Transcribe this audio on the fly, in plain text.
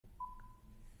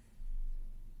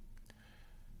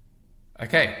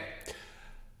Okay.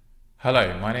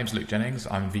 Hello, my name's Luke Jennings.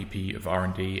 I'm VP of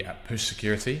R&D at Push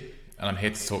Security, and I'm here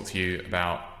to talk to you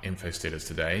about Infostealers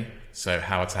today. So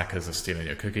how attackers are stealing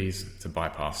your cookies to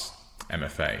bypass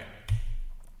MFA.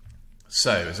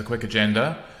 So as a quick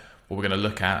agenda, what we're going to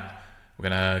look at, we're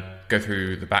going to go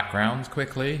through the background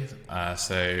quickly.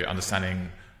 So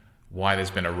understanding why there's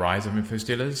been a rise of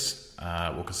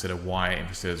Infostealers. We'll consider why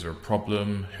Infostealers are a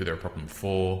problem, who they're a problem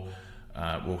for.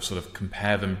 We'll sort of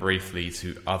compare them briefly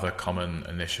to other common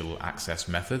initial access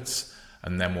methods,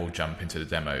 and then we'll jump into the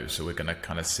demo. So we're going to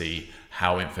kind of see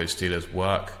how Infostealers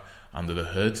work under the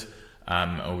hood.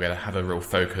 And we're going to have a real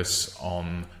focus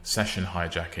on session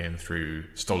hijacking through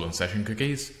stolen session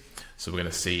cookies. So we're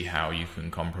going to see how you can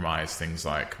compromise things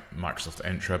like Microsoft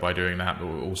Entra by doing that, but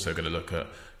we're also going to look at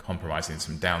compromising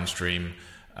some downstream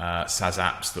SaaS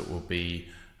apps that will be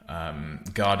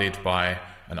guarded by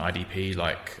an IDP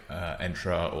like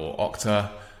Entra or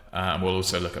Okta. And we'll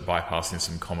also look at bypassing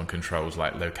some common controls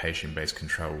like location-based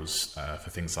controls for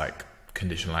things like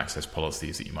conditional access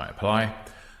policies that you might apply.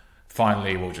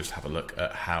 Finally, we'll just have a look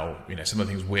at how, some of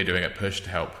the things we're doing at Push to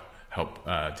help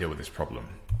deal with this problem.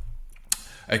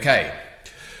 Okay,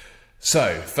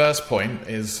 so first point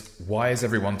is, why is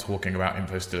everyone talking about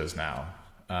Infostealers now?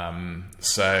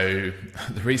 So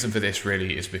the reason for this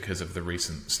really is because of the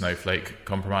recent Snowflake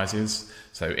compromises.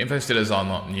 So Infostealers are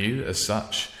not new as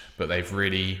such, but they've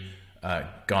really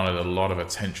garnered a lot of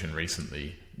attention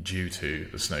recently due to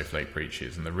the Snowflake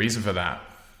breaches. And the reason for that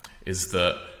is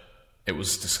that it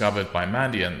was discovered by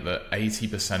Mandiant that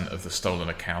 80% of the stolen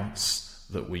accounts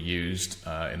that were used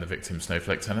in the victim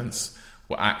Snowflake tenants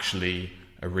were actually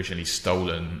originally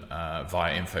stolen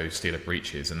via Infostealer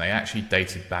breaches, and they actually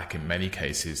dated back in many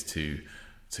cases to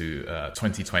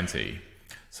 2020.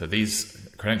 So these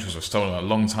credentials were stolen a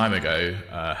long time ago,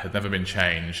 had never been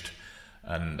changed,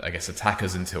 and I guess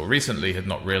attackers until recently had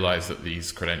not realized that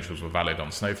these credentials were valid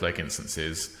on Snowflake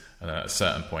instances, and at a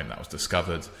certain point that was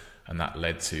discovered, and that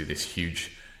led to this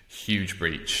huge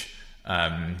breach.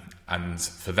 And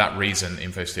for that reason,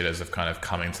 Infostealers have kind of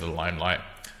come into the limelight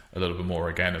a little bit more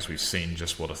again, as we've seen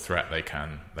just what a threat they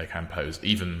can pose,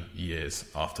 even years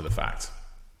after the fact.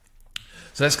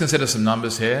 So let's consider some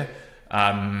numbers here.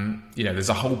 There's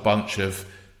a whole bunch of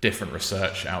different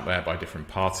research out there by different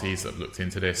parties that have looked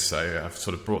into this. So I've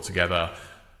sort of brought together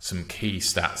some key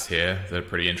stats here that are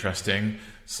pretty interesting.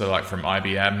 So like from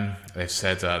IBM, they've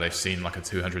said they've seen like a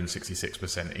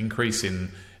 266% increase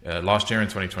in last year in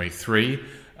 2023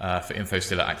 for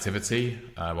Infostealer activity,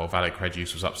 while valid cred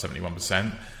use was up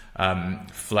 71%.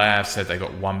 Flare said they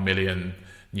got 1 million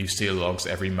new steal logs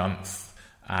every month,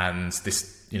 and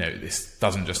this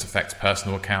doesn't just affect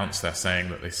personal accounts. They're saying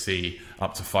that they see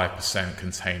up to 5%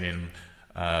 containing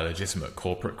legitimate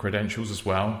corporate credentials as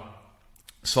well.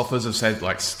 Sophos have said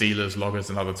like stealers, loggers,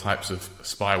 and other types of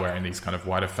spyware in these kind of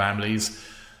wider families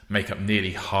make up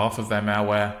nearly half of their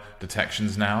malware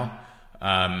detections now.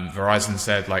 Verizon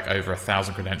said like over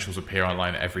 1,000 credentials appear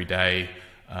online every day,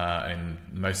 and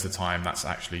most of the time that's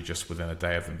actually just within a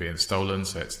day of them being stolen,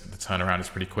 so the turnaround is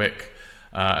pretty quick.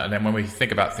 And then when we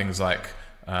think about things like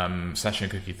session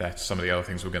cookie theft, some of the other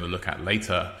things we're going to look at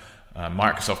later,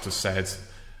 Microsoft has said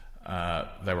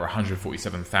there were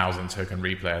 147,000 token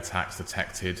replay attacks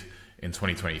detected in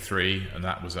 2023, and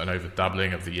that was an over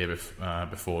doubling of the year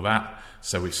before that.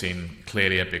 So we've seen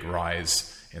clearly a big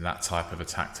rise in that type of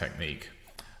attack technique.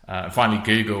 And finally,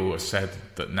 Google has said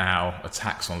that now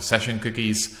attacks on session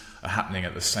cookies are happening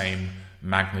at the same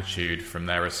magnitude from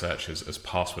their researchers as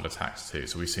password attacks too.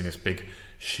 So we've seen this big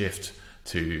shift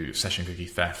to session cookie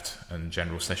theft and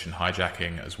general session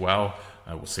hijacking as well.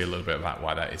 We'll see a little bit about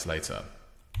why that is later.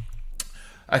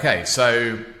 Okay,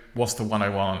 so what's the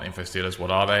 101 on Infostealers?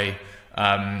 What are they?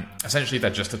 Essentially, they're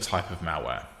just a type of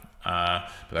malware. But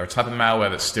they're a type of malware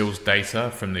that steals data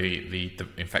from the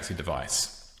infected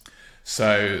device.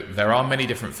 So there are many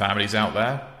different families out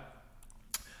there,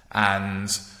 and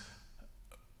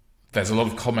there's a lot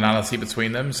of commonality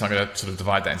between them. So I'm going to sort of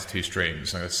divide that into two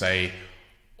streams. I'm going to say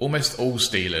almost all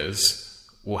stealers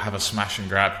will have a smash and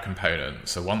grab component.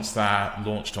 So once they're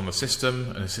launched on the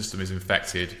system and the system is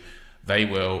infected, they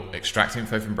will extract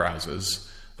info from browsers.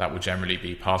 That will generally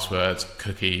be passwords,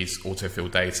 cookies, autofill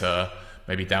data,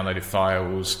 maybe downloaded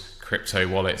files, crypto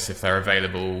wallets if they're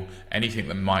available, anything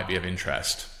that might be of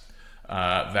interest.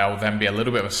 There'll then be a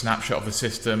little bit of a snapshot of the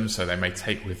system, so they may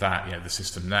take with that the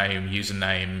system name,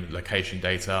 username, location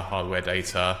data, hardware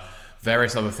data,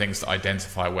 various other things to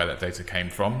identify where that data came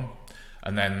from,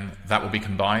 and then that will be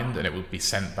combined and it will be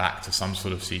sent back to some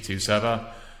sort of C2 server,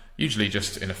 usually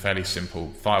just in a fairly simple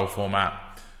file format.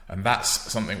 And that's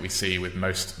something we see with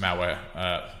most malware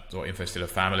or Infostealer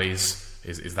families.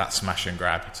 is that smash and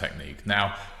grab technique.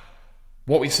 Now,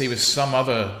 what we see with some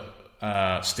other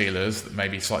stealers that may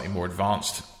be slightly more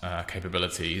advanced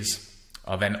capabilities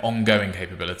are then ongoing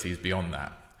capabilities beyond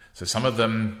that. So some of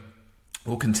them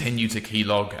will continue to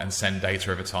keylog and send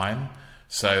data over time.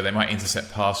 So they might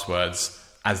intercept passwords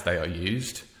as they are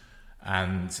used,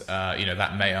 and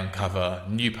that may uncover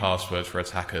new passwords for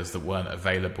attackers that weren't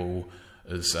available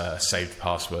as saved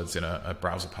passwords in a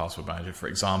browser password manager, for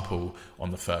example, on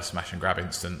the first smash and grab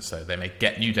instance. So they may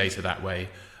get new data that way.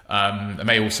 They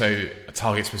may also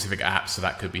target specific apps, so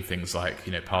that could be things like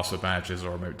password managers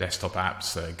or remote desktop apps.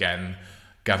 So again,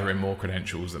 gathering more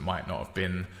credentials that might not have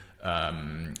been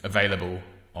available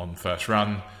on first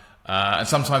run. And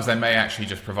sometimes they may actually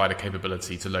just provide a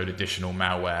capability to load additional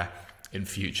malware in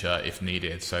future if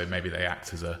needed. So maybe they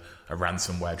act as a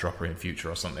ransomware dropper in future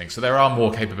or something. So there are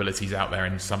more capabilities out there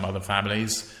in some other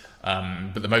families,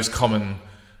 but the most common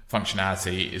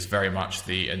functionality is very much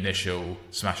the initial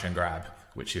smash and grab,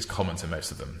 which is common to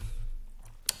most of them.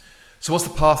 So what's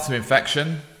the path to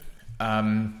infection?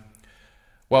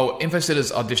 Well,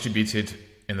 Infostealers are distributed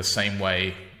in the same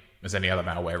way as any other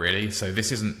malware, really. So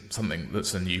this isn't something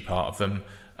that's a new part of them.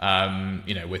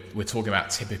 We're talking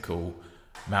about typical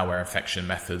malware infection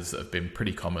methods that have been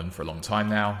pretty common for a long time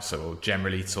now. So we'll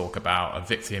generally talk about a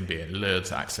victim being lured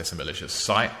to access a malicious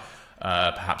site.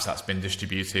 Perhaps that's been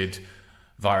distributed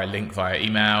via a link via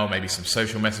email, maybe some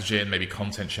social messaging, maybe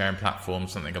content sharing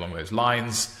platforms, something along those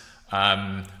lines.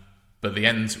 But the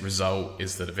end result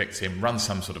is that a victim runs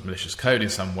some sort of malicious code in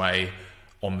some way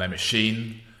on their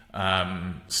machine.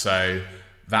 So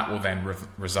that will then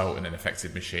result in an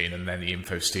affected machine, and then the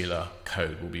Infostealer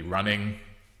code will be running.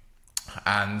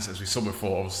 And as we saw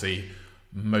before, obviously,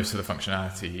 most of the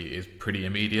functionality is pretty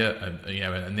immediate, and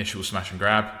an initial smash and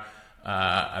grab,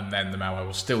 and then the malware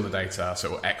will steal the data, so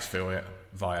it will exfil it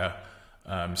via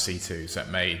C2. So it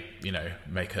may,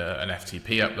 make an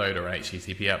FTP upload or an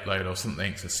HTTP upload or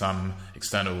something to some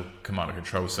external command and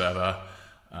control server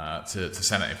to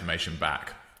send that information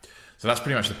back. So that's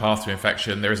pretty much the path to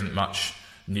infection. There isn't much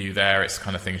new there. It's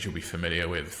kind of things you'll be familiar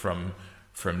with from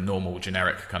normal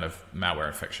generic kind of malware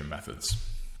infection methods.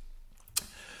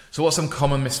 So what's some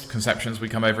common misconceptions we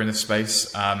come over in this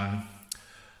space?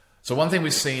 So one thing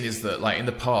we've seen is that, like in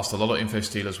the past, a lot of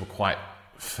Infostealers were quite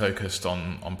focused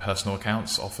on personal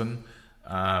accounts often,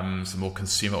 so more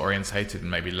consumer orientated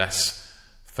and maybe less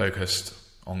focused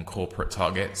on corporate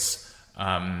targets.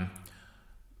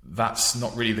 That's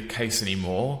not really the case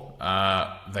anymore.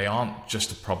 They aren't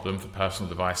just a problem for personal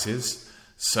devices.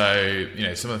 So,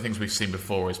 some of the things we've seen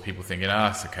before is people thinking,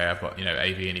 it's okay, I've got,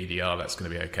 AV and EDR, that's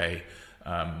going to be okay.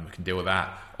 We can deal with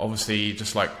that. Obviously,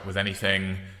 just like with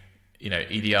anything,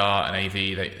 EDR and AV,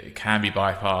 it can be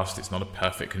bypassed. It's not a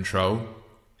perfect control.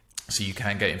 So you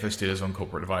can get Infostealers on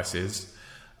corporate devices.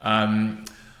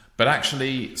 But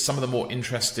actually, some of the more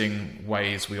interesting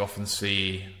ways we often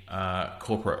see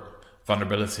corporate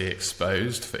vulnerability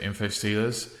exposed for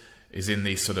Infostealers is in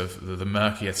these sort of the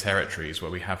murkier territories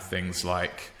where we have things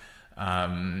like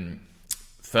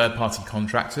third-party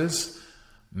contractors.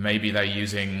 Maybe they're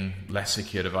using less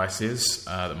secure devices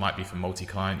that might be for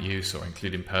multi-client use or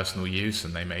including personal use,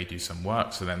 and they may do some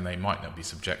work, so then they might not be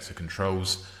subject to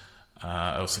controls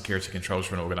or security controls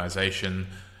for an organization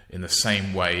in the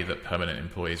same way that permanent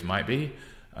employees might be.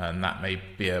 And that may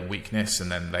be a weakness,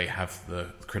 and then they have the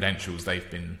credentials they've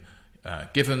been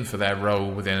given for their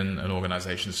role within an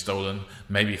organization stolen,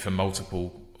 maybe for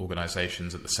multiple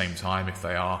organizations at the same time if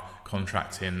they are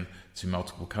contracting to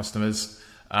multiple customers.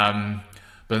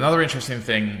 But another interesting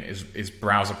thing is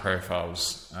browser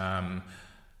profiles,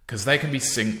 because they can be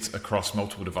synced across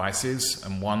multiple devices.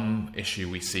 And one issue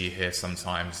we see here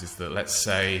sometimes is that, let's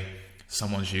say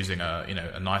someone's using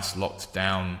a nice locked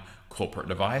down corporate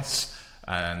device,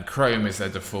 and Chrome is their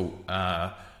default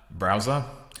browser,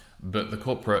 but the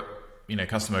corporate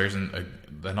customer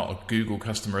they're not a Google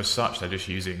customer as such. They're just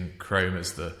using Chrome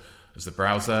as the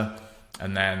browser.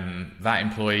 And then that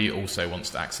employee also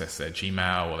wants to access their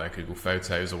Gmail or their Google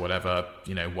Photos or whatever,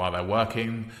 while they're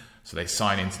working. So they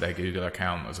sign into their Google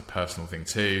account as a personal thing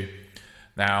too.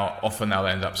 Now, often they'll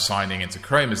end up signing into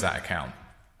Chrome as that account.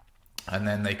 And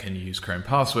then they can use Chrome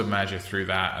Password Manager through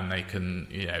that, and they can,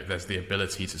 there's the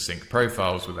ability to sync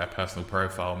profiles with their personal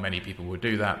profile. Many people will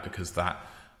do that because that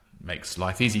makes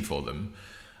life easy for them.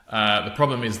 The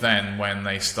problem is then when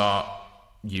they start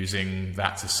using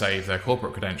that to save their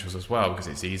corporate credentials as well, because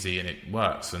it's easy and it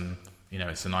works, and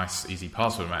it's a nice easy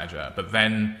password manager. But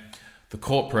then the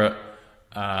corporate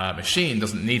machine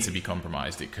doesn't need to be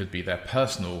compromised. It could be their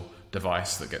personal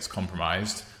device that gets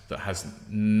compromised that has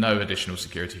no additional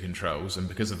security controls, and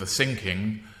because of the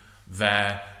syncing,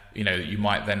 their you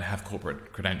might then have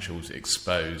corporate credentials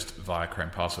exposed via Chrome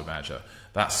Password Manager.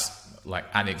 That's like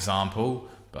an example,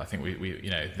 but I think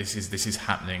this is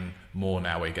happening more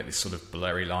now, where you get this sort of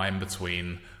blurry line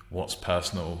between what's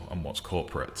personal and what's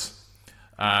corporate.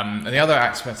 And the other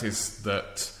aspect is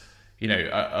that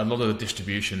a lot of the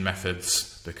distribution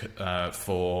methods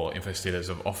for Infostealers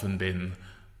have often been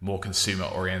more consumer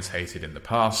orientated in the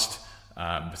past,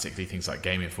 particularly things like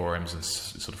gaming forums and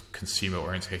sort of consumer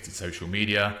orientated social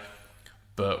media.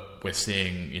 But we're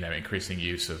seeing increasing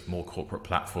use of more corporate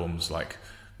platforms like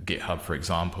GitHub, for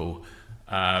example,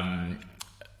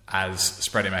 as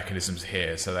spreading mechanisms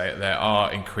here. So there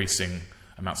are increasing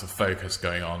amounts of focus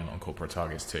going on corporate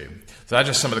targets too. So that's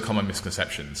just some of the common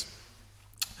misconceptions.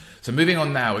 So moving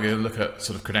on now, we're going to look at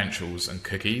sort of credentials and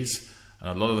cookies. And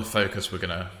a lot of the focus we're going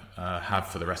to have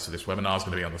for the rest of this webinar is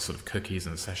going to be on the sort of cookies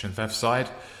and the session theft side.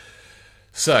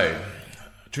 So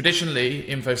traditionally,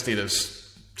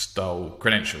 Infostealers stole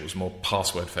credentials, more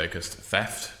password focused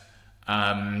theft.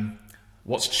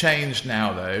 What's changed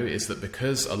now though is that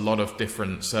because a lot of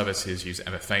different services use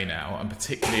MFA now, and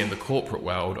particularly in the corporate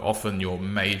world, often your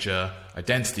major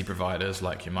identity providers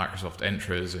like your Microsoft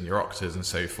Entras and your Oktas and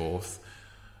so forth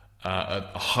are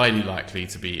highly likely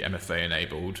to be MFA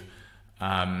enabled.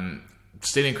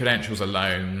 Stealing credentials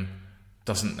alone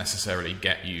doesn't necessarily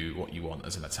get you what you want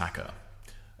as an attacker.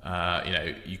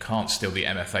 You can't steal the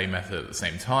MFA method at the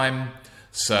same time,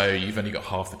 so you've only got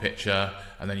half the picture,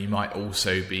 and then you might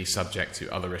also be subject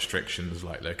to other restrictions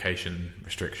like location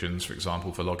restrictions, for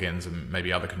example, for logins and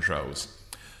maybe other controls.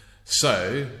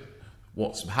 So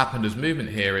what's happened as movement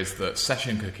here is that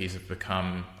session cookies have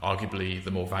become arguably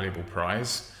the more valuable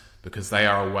prize, because they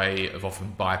are a way of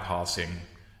often bypassing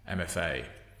MFA.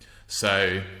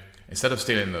 So instead of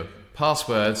stealing the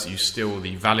passwords, you steal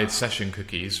the valid session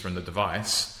cookies from the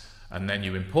device, and then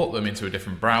you import them into a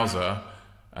different browser,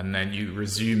 and then you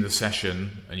resume the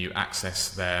session and you access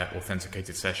their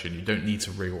authenticated session. You don't need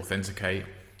to re-authenticate,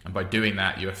 and by doing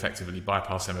that you effectively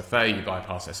bypass MFA, you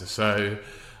bypass SSO,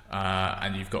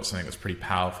 and you've got something that's pretty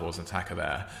powerful as an attacker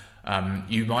there.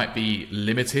 You might be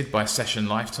limited by session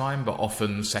lifetime, but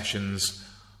often sessions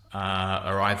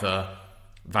are either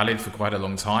valid for quite a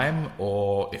long time,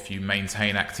 or if you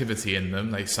maintain activity in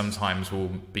them, they sometimes will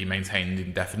be maintained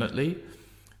indefinitely.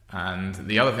 And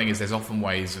the other thing is there's often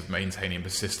ways of maintaining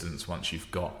persistence once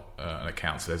you've got an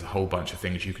account. So there's a whole bunch of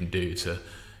things you can do to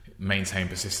maintain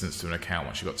persistence to an account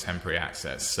once you've got temporary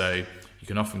access. So you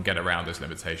can often get around those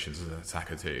limitations as an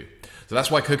attacker too. So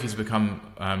that's why cookies become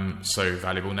so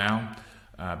valuable now,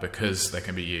 because they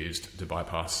can be used to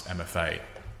bypass MFA.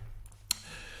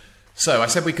 So I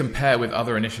said we compare with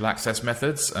other initial access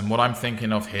methods, and what I'm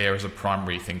thinking of here as a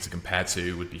primary thing to compare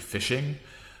to would be phishing,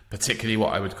 particularly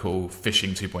what I would call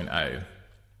phishing 2.0.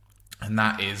 And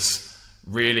that is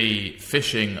really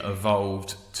phishing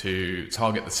evolved to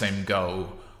target the same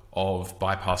goal of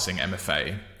bypassing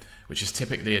MFA, which is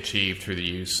typically achieved through the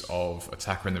use of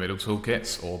attacker in the middle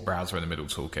toolkits or browser in the middle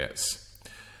toolkits.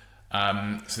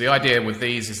 So the idea with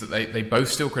these is that they both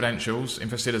steal credentials.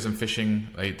 Infostealers and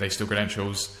phishing, they steal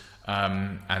credentials,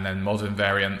 and then modern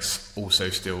variants also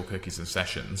steal cookies and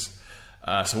sessions.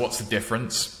 So what's the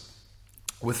difference?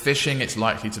 With phishing, it's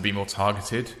likely to be more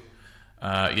targeted.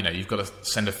 You've got to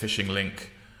send a phishing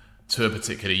link to a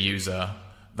particular user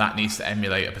that needs to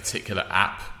emulate a particular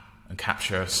app and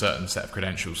capture a certain set of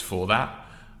credentials for that.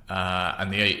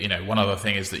 And one other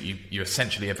thing is that you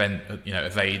essentially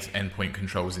evade endpoint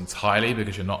controls entirely,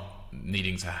 because you're not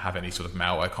needing to have any sort of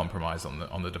malware compromise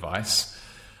on the device.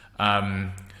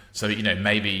 So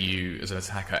maybe you as an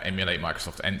attacker emulate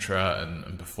Microsoft Entra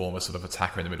and perform a sort of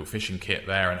attacker in the middle phishing kit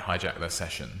there and hijack their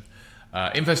session.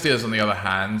 Infostealers, on the other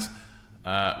hand,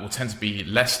 will tend to be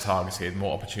less targeted,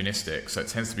 more opportunistic. So it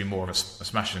tends to be more of a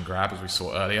smash and grab, as we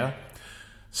saw earlier.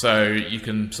 So you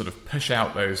can sort of push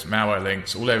out those malware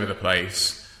links all over the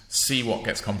place, see what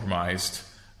gets compromised,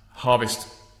 harvest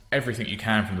everything you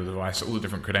can from the device, all the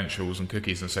different credentials and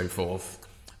cookies and so forth,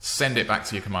 send it back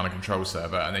to your command and control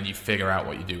server, and then you figure out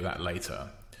what you do with that later.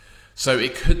 So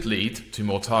it could lead to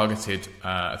more targeted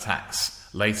attacks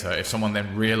later if someone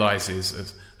then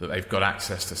realizes that they've got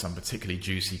access to some particularly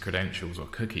juicy credentials or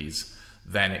cookies.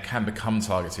 Then it can become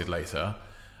targeted later.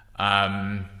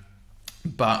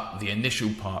 But the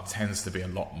initial part tends to be a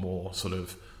lot more sort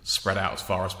of spread out as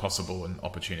far as possible and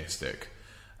opportunistic.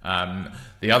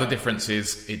 The other difference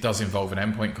is it does involve an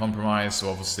endpoint compromise, so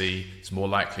obviously it's more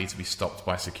likely to be stopped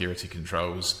by security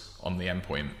controls on the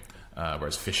endpoint,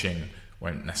 whereas phishing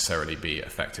won't necessarily be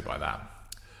affected by that.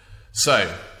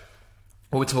 So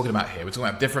what we're talking about here, we're talking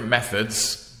about different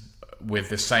methods with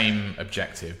the same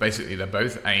objective. Basically, they're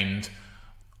both aimed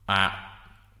at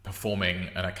performing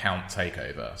an account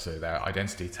takeover. So they're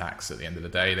identity attacks at the end of the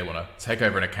day. They want to take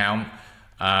over an account.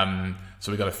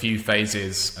 So we've got a few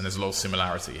phases, and there's a lot of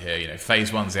similarity here. You know,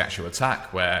 phase one is the actual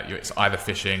attack, where it's either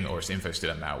phishing or it's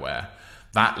infostealer malware.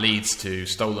 That leads to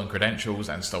stolen credentials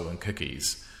and stolen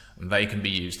cookies. And they can be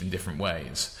used in different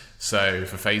ways. So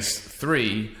for phase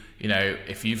three, you know,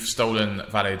 if you've stolen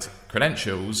valid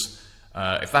credentials,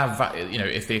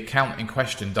 if the account in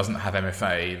question doesn't have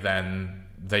MFA, then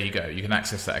there you go. You can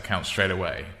access that account straight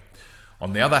away.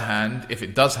 On the other hand, if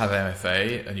it does have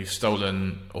MFA and you've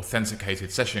stolen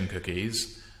authenticated session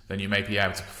cookies, then you may be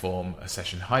able to perform a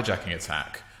session hijacking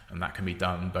attack, and that can be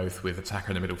done both with attacker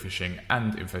in the middle phishing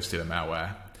and infostealer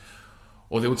malware.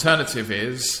 Or the alternative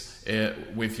is,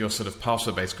 with your sort of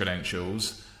password-based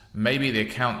credentials, maybe the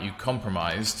account you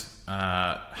compromised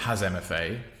has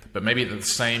MFA, but maybe the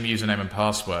same username and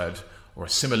password, or a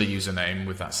similar username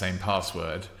with that same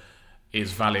password,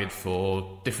 is valid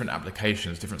for different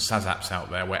applications, different SaaS apps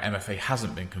out there where MFA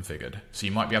hasn't been configured. So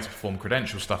you might be able to perform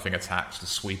credential stuffing attacks to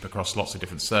sweep across lots of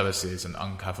different services and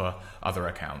uncover other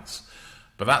accounts.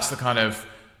 But that's the kind of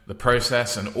the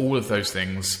process, and all of those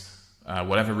things,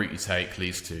 whatever route you take,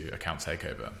 leads to account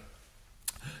takeover.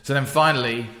 So then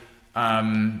finally,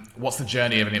 what's the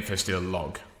journey of an infostealer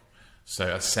log? So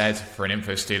as said, for an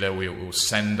infostealer, we will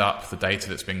send up the data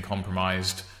that's been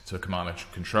compromised to a command and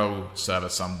control server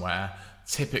somewhere.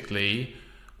 Typically,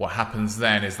 what happens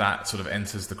then is that sort of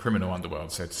enters the criminal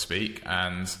underworld, so to speak,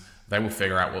 and they will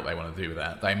figure out what they want to do with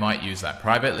that. They might use that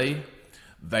privately.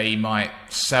 They might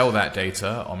sell that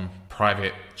data on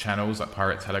private channels, like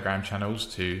pirate Telegram channels,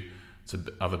 to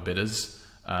other bidders.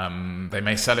 They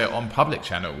may sell it on public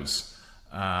channels.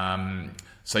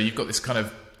 So you've got this kind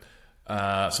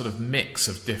of sort of mix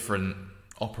of different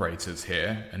operators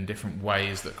here and different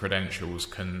ways that credentials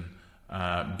can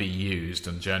be used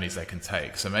and journeys they can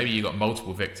take. So maybe you've got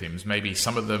multiple victims. Maybe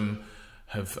some of them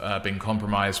have been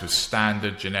compromised with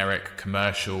standard, generic,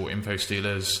 commercial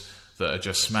infostealers that are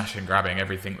just smash and grabbing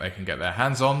everything they can get their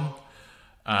hands on.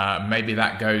 Maybe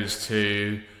that goes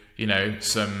to, you know,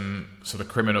 some sort of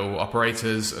criminal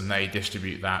operators, and they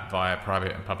distribute that via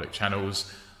private and public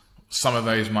channels. Some of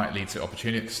those might lead to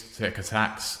opportunistic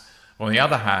attacks. On the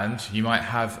other hand, you might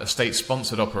have a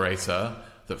state-sponsored operator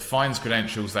that finds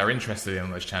credentials they're interested in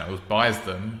on those channels, buys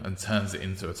them, and turns it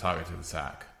into a targeted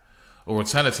attack. Or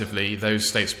alternatively, those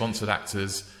state-sponsored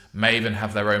actors may even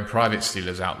have their own private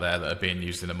stealers out there that are being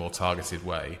used in a more targeted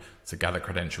way to gather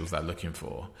credentials they're looking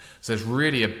for. So there's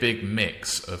really a big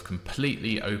mix of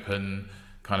completely open,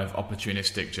 kind of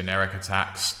opportunistic, generic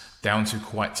attacks down to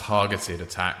quite targeted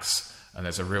attacks. And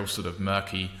there's a real sort of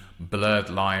murky, blurred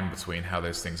line between how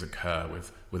those things occur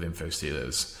with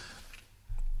infostealers.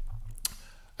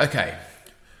 Okay,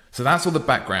 so that's all the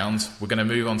background. We're going to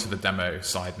move on to the demo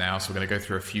side now. So we're going to go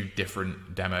through a few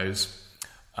different demos.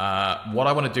 What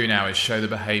I want to do now is show the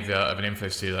behavior of an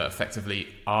infostealer effectively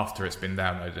after it's been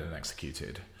downloaded and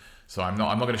executed. So I'm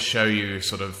not going to show you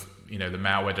sort of, you know, the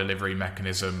malware delivery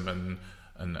mechanism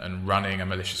and running a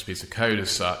malicious piece of code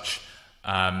as such.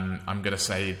 I'm going to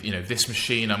say, you know, this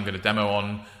machine I'm going to demo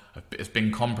on, it's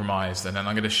been compromised, and then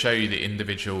I'm going to show you the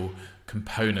individual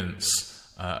components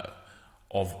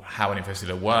of how an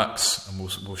infostealer works, and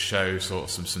we'll show sort of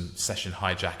some session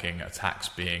hijacking attacks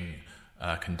being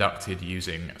conducted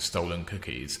using stolen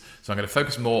cookies. So I'm going to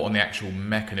focus more on the actual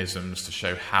mechanisms to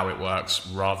show how it works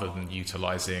rather than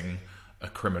utilizing a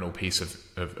criminal piece of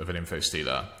an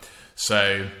infostealer.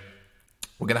 So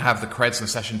we're going to have the creds and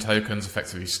session tokens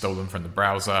effectively stolen from the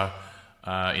browser.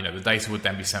 You know, the data would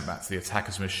then be sent back to the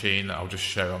attacker's machine. I'll just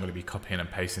show I'm going to be copying and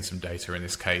pasting some data in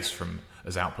this case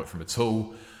as output from a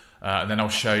tool. And then I'll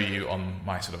show you on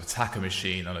my sort of attacker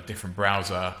machine on a different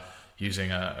browser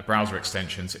using a browser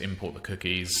extension to import the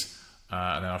cookies.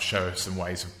 And then I'll show some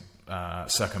ways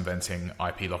of circumventing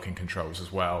IP locking controls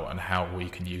as well, and how we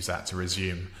can use that to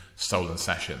resume stolen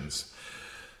sessions.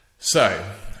 So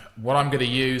what I'm going to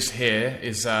use here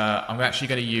is I'm actually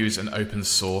going to use an open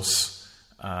source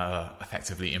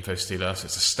effectively infostealer. So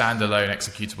it's a standalone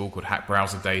executable called hack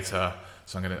browser data.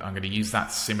 So I'm going to use that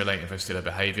to simulate infostealer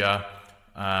behavior.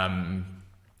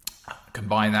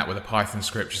 Combine that with a Python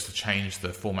script just to change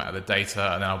the format of the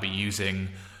data, and then I'll be using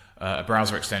a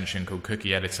browser extension called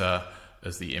Cookie Editor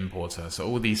as the importer. So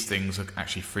all these things are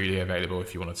actually freely available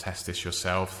if you want to test this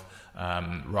yourself,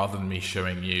 rather than me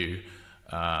showing you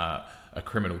a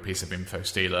criminal piece of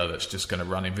infostealer that's just going to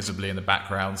run invisibly in the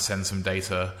background, send some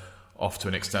data off to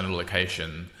an external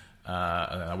location,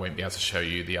 and then I won't be able to show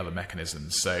you the other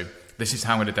mechanisms. So this is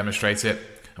how I'm going to demonstrate it.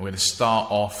 I'm going to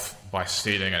start off by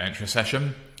stealing an entry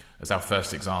session as our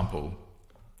first example.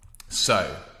 So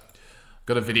I've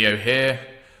got a video here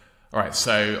All right,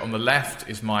 so on the left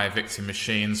is my victim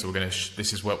machine. So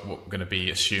this is what we're going to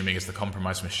be assuming is the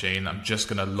compromised machine. I'm just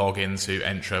going to log into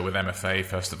Entra with MFA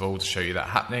first of all to show you that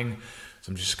happening.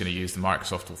 So I'm just going to use the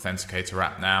Microsoft Authenticator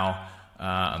app now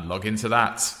and log into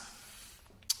that.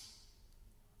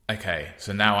 Okay,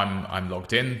 so now I'm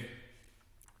logged in.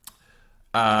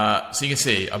 So you can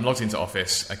see I'm logged into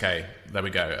Office. Okay, there we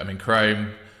go. I'm in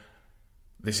Chrome.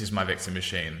 This is my victim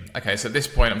machine. Okay, so at this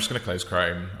point, I'm just going to close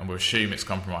Chrome and we'll assume it's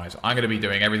compromised. I'm going to be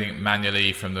doing everything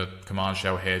manually from the command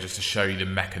shell here just to show you the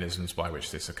mechanisms by which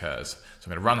this occurs. So I'm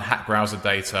going to run hack browser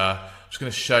data. I'm just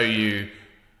going to show you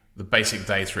the basic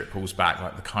data it pulls back,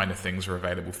 like the kind of things are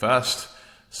available first.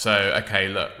 So, okay,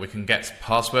 look, we can get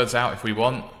passwords out if we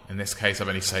want. In this case, I've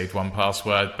only saved one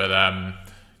password, but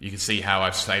you can see how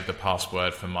I've saved the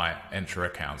password for my Entra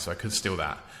account, so I could steal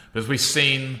that. But as we've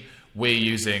seen, we're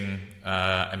using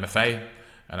MFA,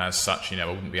 and as such, I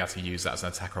wouldn't be able to use that as an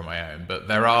attacker on my own. But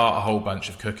there are a whole bunch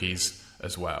of cookies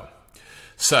as well.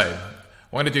 So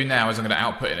what I'm going to do now is I'm going to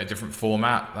output in a different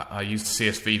format. I used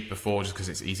CSV before just because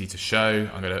it's easy to show.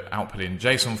 I'm going to output in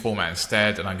JSON format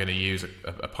instead, and I'm going to use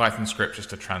a Python script just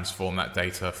to transform that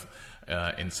data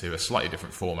into a slightly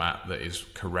different format that is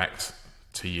correct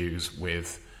to use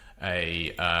with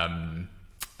the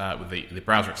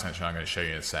browser extension I'm going to show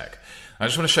you in a sec. I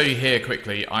just want to show you here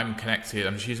quickly, I'm connected,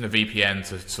 I'm just using a VPN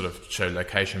to sort of show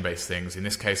location-based things. In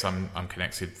this case, I'm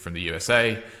connected from the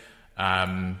USA.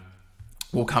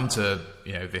 We'll come to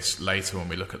this later when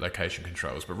we look at location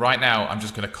controls, but right now I'm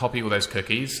just going to copy all those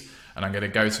cookies and I'm going to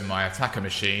go to my attacker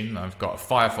machine. I've got a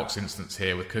Firefox instance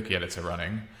here with cookie editor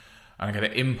running, and I'm going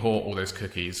to import all those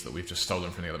cookies that we've just stolen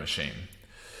from the other machine.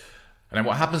 And then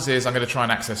what happens is I'm going to try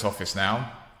and access Office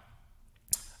now.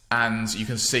 And you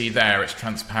can see there it's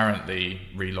transparently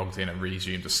re-logged in and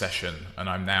resumed a session, and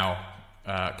I'm now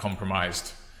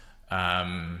compromised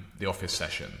the Office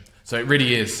session. So it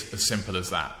really is as simple as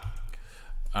that.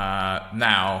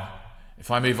 Now,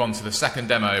 if I move on to the second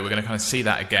demo, we're going to kind of see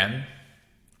that again,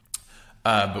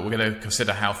 but we're going to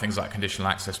consider how things like conditional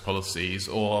access policies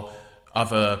or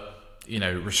other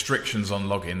restrictions on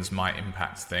logins might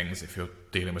impact things if you're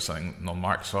dealing with something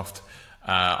non-Microsoft.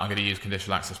 I'm going to use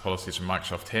conditional access policies from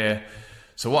Microsoft here.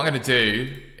 So what I'm going to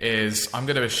do is I'm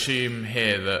going to assume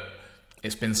here that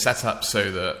it's been set up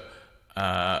so that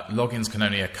logins can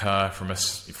only occur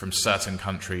from certain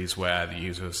countries where the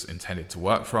user is intended to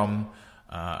work from,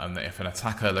 and that if an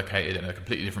attacker located in a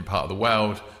completely different part of the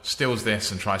world steals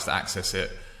this and tries to access it,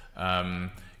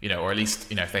 or at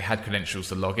least if they had credentials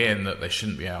to log in, that they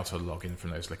shouldn't be able to log in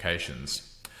from those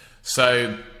locations.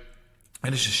 So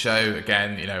and just to show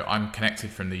again, I'm connected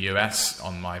from the US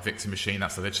on my victim machine.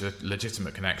 That's a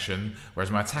legitimate connection, whereas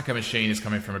my attacker machine is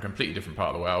coming from a completely different part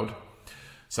of the world.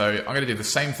 So I'm going to do the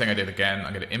same thing I did again.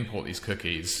 I'm going to import these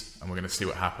cookies, and we're going to see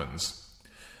what happens.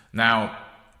 Now,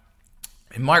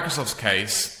 in Microsoft's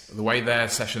case, the way their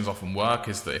sessions often work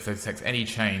is that if they detect any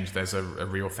change, there's a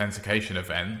re-authentication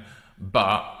event,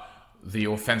 but the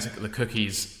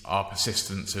cookies are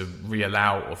persistent to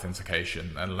re-allow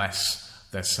authentication unless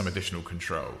there's some additional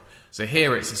control. So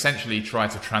here it's essentially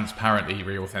tried to transparently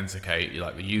re-authenticate,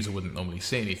 like the user wouldn't normally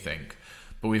see anything,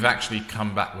 but we've actually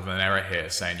come back with an error here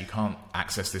saying you can't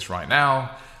access this right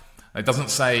now. It doesn't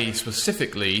say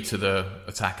specifically to the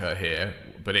attacker here,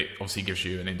 but it obviously gives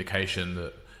you an indication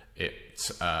that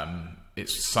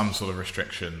it's some sort of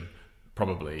restriction.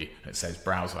 Probably it says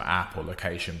browser, app, or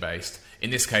location based. In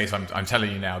this case, I'm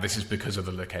telling you now, this is because of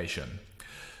the location.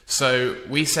 So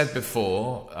we said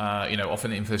before,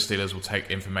 often Infostealers will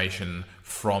take information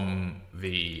from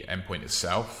the endpoint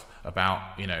itself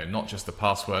about, not just the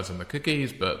passwords and the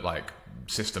cookies, but like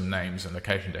system names and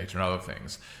location data and other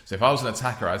things. So if I was an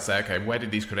attacker, I'd say, okay, where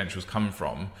did these credentials come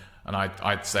from? And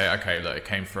I'd say, okay, look, it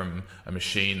came from a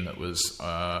machine that was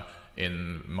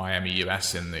in Miami,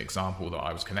 US, in the example that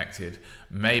I was connected.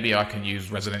 Maybe I can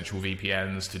use residential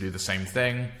VPNs to do the same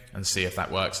thing and see if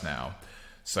that works now.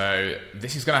 So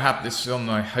this is going to happen. This is on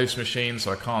my host machine,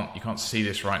 so you can't see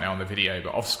this right now on the video,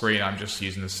 but off screen I'm just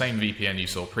using the same VPN you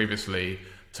saw previously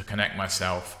to connect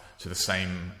myself to the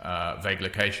same vague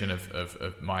location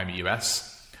of Miami,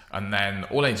 US. And then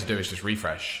all I need to do is just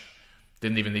refresh.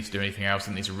 Didn't even need to do anything else,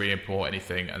 didn't need to re-import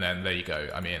anything, and then there you go,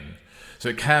 I'm in. So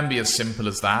it can be as simple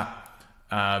as that.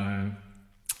 And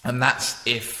that's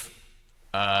if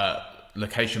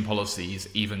location policies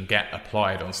even get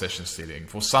applied on session stealing.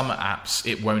 For some apps,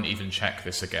 it won't even check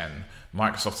this again.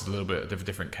 Microsoft is a little bit of a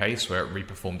different case where it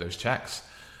reperformed those checks.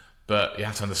 But you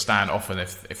have to understand often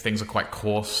if things are quite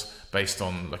coarse based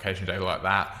on location data like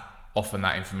that, often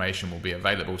that information will be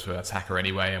available to an attacker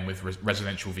anyway, and with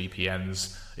residential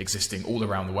VPNs existing all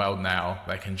around the world now,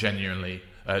 they can generally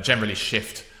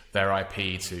shift their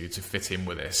IP to fit in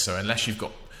with this. So unless you've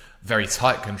got very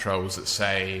tight controls that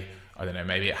say, I don't know,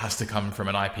 maybe it has to come from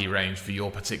an IP range for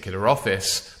your particular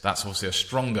office, that's obviously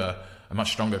a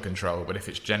much stronger control. But if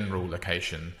it's general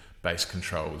location-based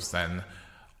controls, then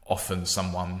often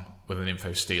someone with an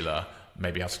infostealer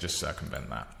may be able to just circumvent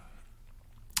that.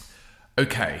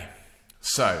 Okay,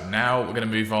 so now we're going to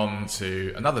move on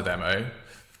to another demo.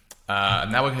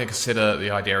 And now we're going to consider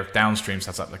the idea of downstream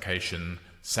SaaS application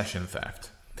session theft.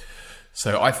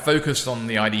 So I focused on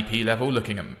the IDP level,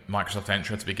 looking at Microsoft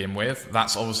Entra to begin with.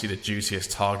 That's obviously the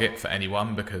juiciest target for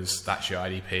anyone because that's your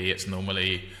IDP. It's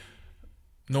normally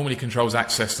controls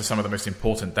access to some of the most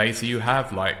important data you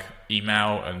have, like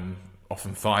email and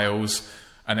often files.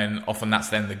 And then often that's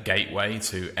then the gateway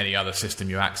to any other system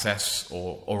you access,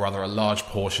 or rather a large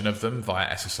portion of them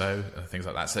via SSO and things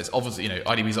like that. So it's obviously,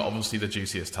 IDPs are obviously the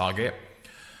juiciest target,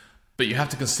 but you have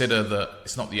to consider that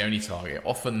it's not the only target.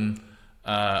 Often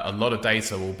a lot of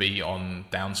data will be on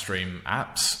downstream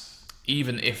apps.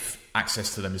 Even if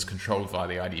access to them is controlled via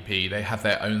the IDP, they have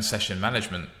their own session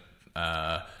management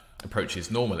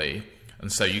approaches normally,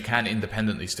 and so you can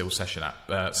independently still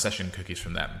session cookies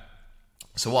from them.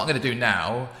 So what I'm going to do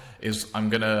now is we're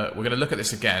going to look at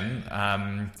this again,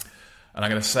 and I'm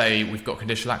going to say we've got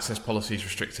conditional access policies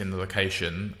restricting the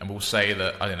location, and we'll say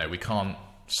that, I don't know, we can't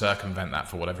circumvent that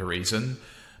for whatever reason.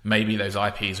 Maybe those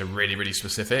IPs are really, really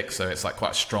specific, so it's like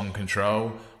quite a strong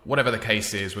control. Whatever the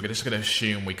case is, we're just going to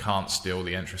assume we can't steal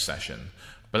the Entra session.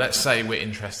 But let's say we're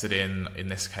interested in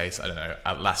this case, I don't know,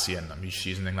 Atlassian. I'm just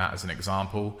using that as an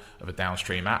example of a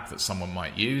downstream app that someone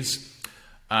might use.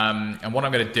 And what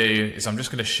I'm going to do is I'm just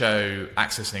going to show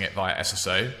accessing it via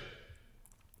SSO.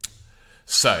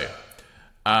 So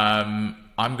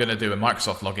I'm going to do a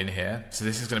Microsoft login here. So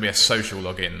this is going to be a social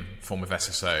login form of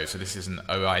SSO. So this is an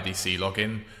OIDC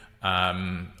login.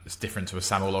 It's different to a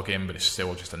SAML login, but it's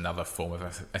still just another form of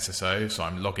SSO. So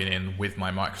I'm logging in with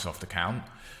my Microsoft account,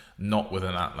 not with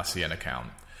an Atlassian account.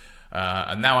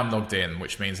 And now I'm logged in,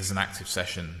 which means there's an active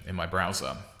session in my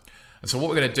browser. And so what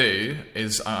we're going to do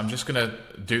is I'm just going to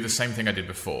do the same thing I did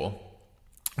before.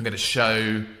 I'm going to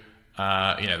show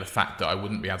the fact that I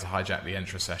wouldn't be able to hijack the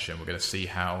Entra session. We're going to see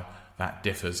how that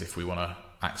differs if we want to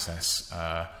access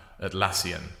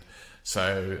Atlassian.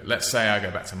 So let's say I go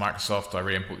back to Microsoft, I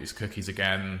re-import these cookies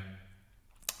again,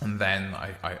 and then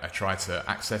I try to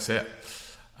access it.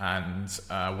 And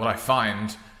what I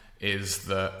find is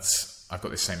that I've got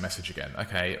this same message again.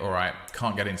 Okay, all right,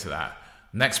 can't get into that.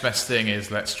 Next best thing is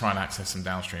let's try and access some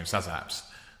downstream SaaS apps.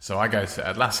 So I go to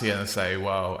Atlassian and say,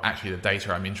 well, actually the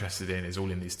data I'm interested in is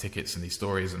all in these tickets and these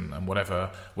stories and whatever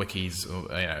wikis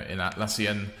in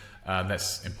Atlassian.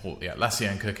 Let's import the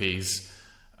Atlassian cookies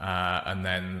and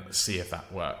then see if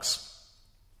that works.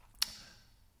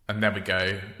 And there we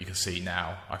go. You can see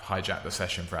now I've hijacked the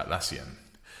session for Atlassian.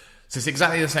 So it's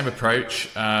exactly the same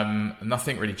approach.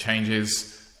 Nothing really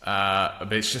changes.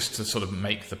 But it's just to sort of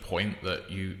make the point that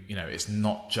it's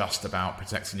not just about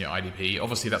protecting your IDP.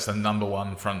 Obviously, that's the number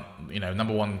one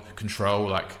control.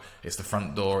 Like it's the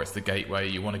front door, it's the gateway.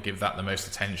 You want to give that the most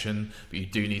attention, but you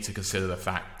do need to consider the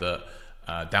fact that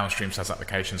downstream SaaS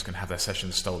applications can have their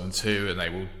sessions stolen too, and they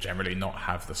will generally not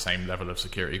have the same level of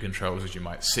security controls as you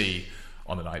might see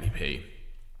on an IDP.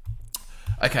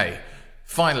 Okay,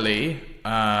 finally,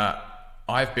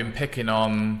 I've been picking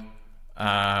on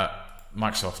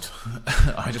Microsoft.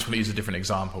 I just want to use a different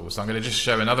example. So I'm going to just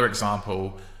show another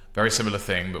example, very similar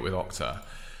thing, but with Okta.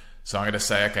 So I'm going to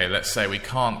say, okay, let's say we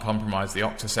can't compromise the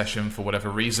Okta session for whatever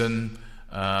reason.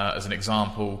 As an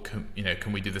example,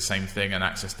 can we do the same thing and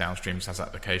access downstream SaaS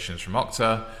applications from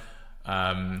Okta?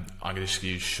 I'm going to just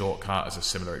use Shortcut as a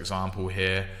similar example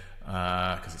here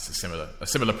because it's a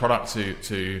similar product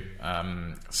to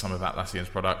some of Atlassian's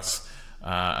products,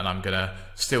 and I'm going to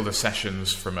steal the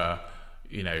sessions from a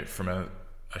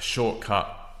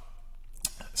Shortcut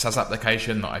SaaS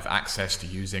application that I've accessed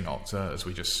using Okta, as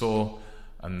we just saw,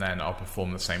 and then I'll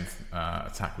perform the same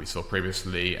attack we saw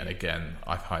previously, and again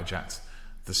I've hijacked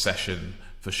the session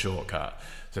for Shortcut.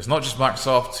 So it's not just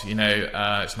Microsoft,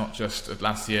 it's not just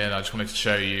Atlassian. I just wanted to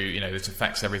show you, this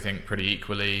affects everything pretty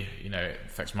equally. It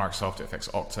affects Microsoft, it affects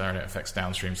Okta, and it affects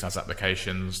downstream SaaS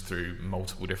applications through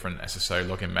multiple different SSO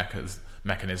login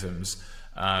mechanisms.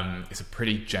 It's a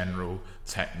pretty general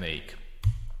technique.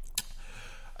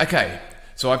 Okay,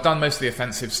 so I've done most of the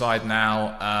offensive side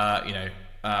now.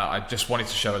 I just wanted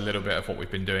to show a little bit of what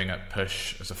we've been doing at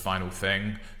Push as a final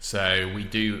thing. So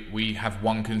we have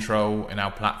one control in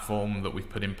our platform that we've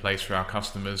put in place for our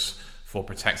customers for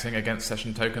protecting against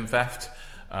session token theft.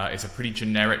 It's a pretty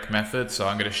generic method, so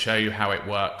I'm going to show you how it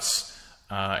works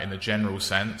in the general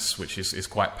sense, which is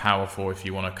quite powerful if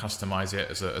you want to customize it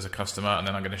as a customer. And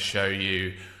then I'm going to show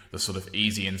you the sort of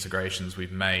easy integrations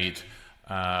we've made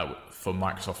for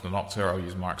Microsoft and Okta. I'll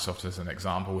use Microsoft as an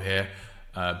example here,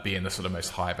 being the sort of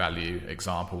most high value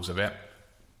examples of it.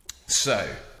 So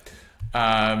what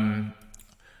I'm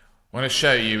going to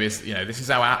show you is, this is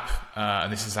our app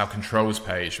and this is our controls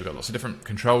page. We've got lots of different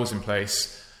controls in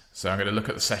place. So I'm going to look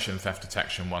at the session theft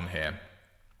detection one here.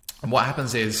 And what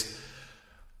happens is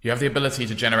you have the ability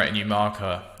to generate a new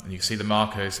marker, and you can see the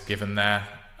marker is given there.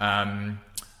 And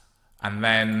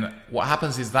then what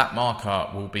happens is that marker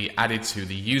will be added to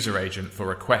the user agent for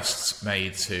requests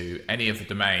made to any of the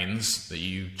domains that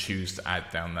you choose to add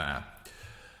down there.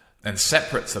 And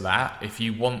separate to that, if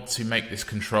you want to make this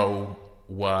control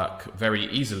work very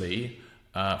easily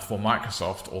for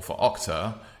Microsoft or for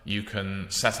Okta, you can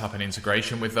set up an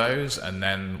integration with those, and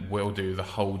then we'll do the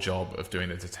whole job of doing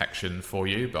the detection for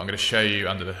you. But I'm going to show you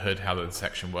under the hood how the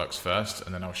detection works first,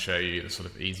 and then I'll show you the sort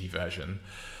of easy version.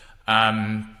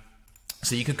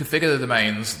 So you can configure the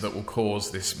domains that will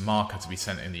cause this marker to be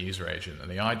sent in the user agent. And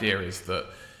the idea is that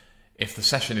if the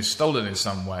session is stolen in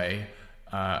some way,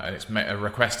 and a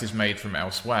request is made from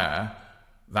elsewhere,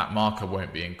 that marker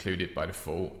won't be included by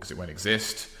default because it won't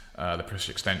exist. The push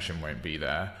extension won't be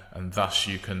there, and thus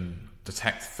you can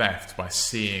detect theft by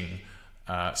seeing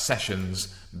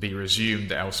sessions be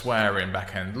resumed elsewhere in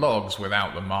backend logs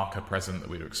without the marker present that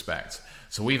we'd expect.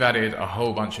 So we've added a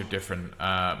whole bunch of different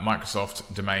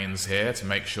Microsoft domains here to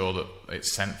make sure that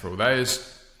it's sent for all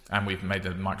those, and we've made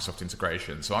the Microsoft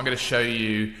integration. So I'm going to show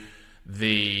you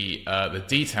the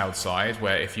detailed side,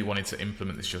 where if you wanted to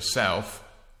implement this yourself,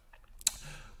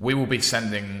 we will be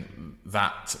sending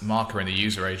that marker in the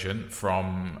user agent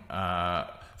from our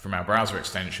browser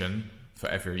extension for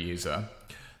every user.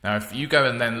 Now, if you go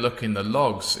and then look in the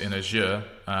logs in Azure,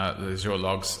 the Azure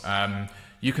logs,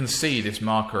 you can see this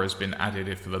marker has been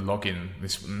added for the login.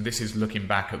 This is looking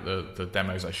back at the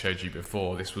demos I showed you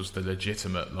before. This was the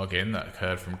legitimate login that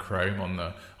occurred from Chrome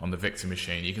on the victim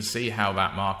machine. You can see how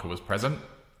that marker was present.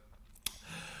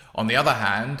 On the other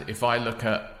hand, if I look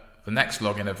at the next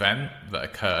login event that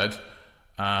occurred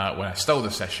when I stole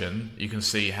the session, you can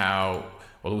see how,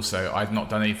 well, also I've not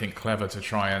done anything clever to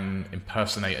try and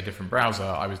impersonate a different browser.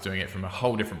 I was doing it from a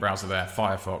whole different browser there,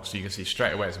 Firefox. So you can see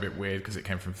straight away it's a bit weird because it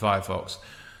came from Firefox.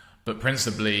 But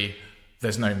principally,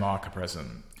 there's no marker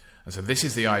present. And so this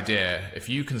is the idea. If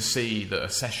you can see that a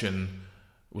session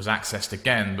was accessed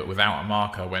again but without a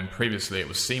marker when previously it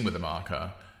was seen with a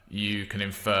marker, you can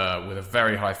infer with a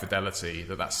very high fidelity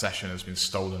that that session has been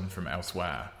stolen from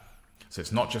elsewhere. So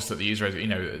it's not just that the user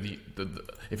agent,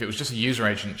 if it was just a user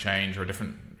agent change or a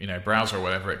different, browser or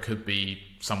whatever, it could be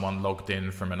someone logged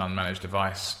in from an unmanaged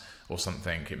device or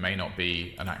something. It may not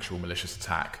be an actual malicious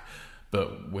attack.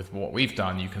 But with what we've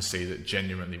done, you can see that it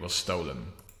genuinely was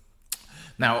stolen.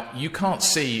 Now, you can't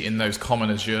see in those common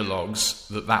Azure logs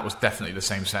that that was definitely the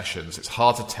same sessions. It's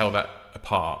hard to tell that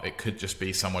apart. It could just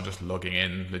be someone just logging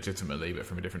in legitimately, but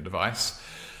from a different device.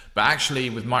 But actually,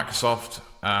 with Microsoft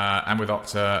and with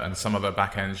Okta and some other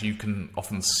backends, you can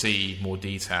often see more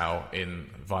detail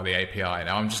via the API.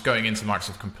 Now, I'm just going into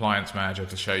Microsoft Compliance Manager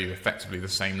to show you effectively the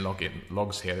same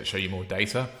logs here that show you more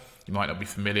data. You might not be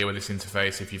familiar with this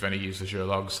interface if you've only used Azure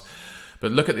logs.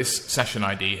 But look at this session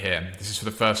ID here. This is for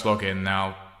the first login.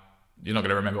 Now, you're not going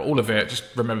to remember all of it. Just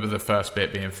remember the first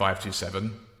bit being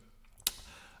 527.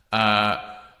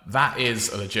 That is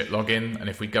a legit login. And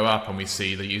if we go up and we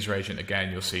see the user agent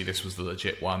again, you'll see this was the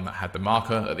legit one that had the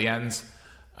marker at the end.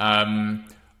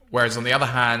 Whereas on the other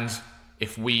hand,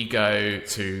 if we go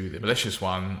to the malicious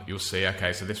one, you'll see,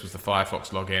 okay, so this was the Firefox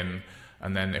login.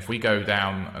 And then if we go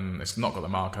down and it's not got the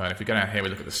marker, and if we go down here, we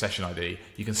look at the session ID,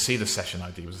 you can see the session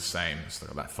ID was the same. It's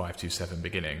got that 527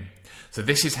 beginning. So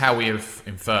this is how we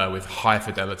infer with high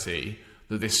fidelity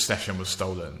that this session was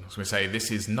stolen. So we say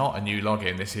this is not a new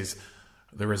login. This is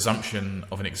the resumption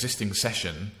of an existing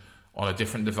session on a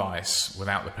different device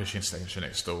without the push extension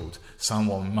installed.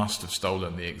 Someone must have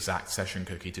stolen the exact session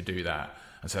cookie to do that.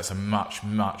 And so that's a much,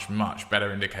 much, much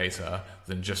better indicator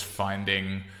than just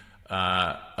finding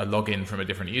a login from a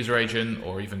different user agent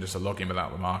or even just a login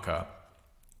without the marker.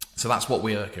 So that's what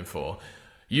we're looking for.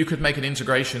 You could make an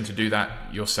integration to do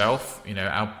that yourself.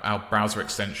 Our browser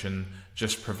extension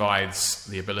just provides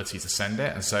the ability to send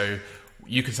it. And so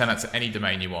you can send that to any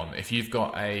domain you want. If you've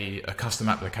got a custom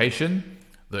application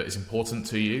that is important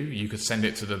to you, you could send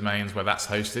it to the domains where that's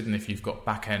hosted. And if you've got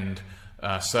back-end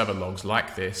server logs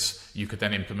like this, you could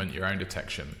then implement your own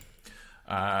detection.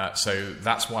 So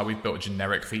that's why we've built a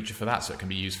generic feature for that, so it can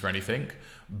be used for anything.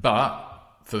 But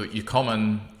for your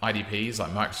common IDPs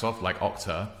like Microsoft, like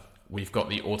Okta, we've got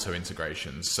the auto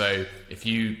integrations. So if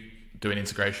you do an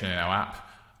integration in our app,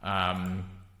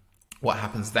 what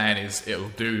happens then is it'll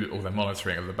do all the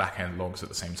monitoring of the backend logs at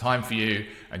the same time for you,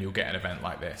 and you'll get an event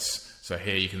like this. So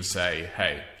here you can say,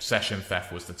 hey, session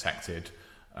theft was detected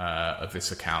of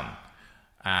this account.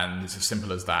 And it's as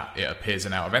simple as that. It appears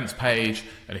in our events page,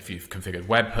 and if you've configured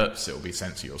webhooks, it will be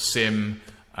sent to your SIM,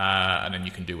 and then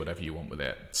you can do whatever you want with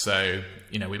it. So,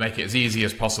 we make it as easy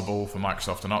as possible for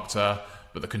Microsoft and Okta,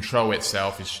 but the control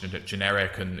itself is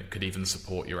generic and could even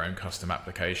support your own custom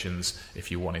applications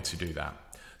if you wanted to do that.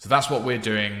 So that's what we're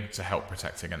doing to help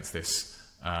protect against this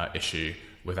issue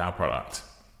with our product.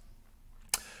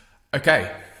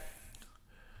 Okay,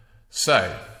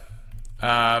 so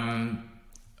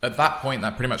at that point,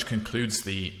 that pretty much concludes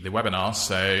the webinar.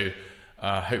 So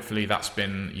hopefully that's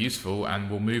been useful, and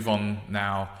we'll move on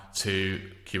now to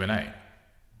Q&A.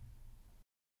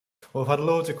 Well, we've had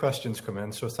loads of questions come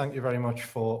in, so thank you very much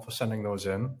for sending those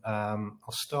in.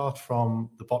 I'll start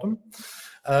from the bottom.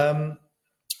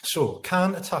 So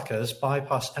can attackers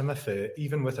bypass MFA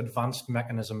even with advanced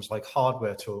mechanisms like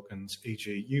hardware tokens,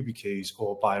 e.g. YubiKeys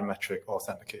or biometric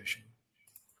authentication?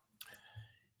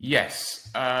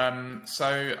 Yes.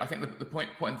 So I think the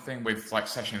important thing with like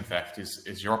session theft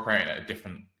is you're operating at a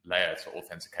different layer to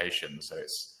authentication. So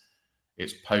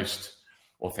it's post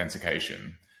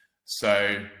authentication.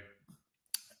 So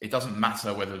it doesn't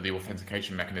matter whether the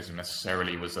authentication mechanism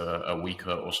necessarily was a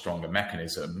weaker or stronger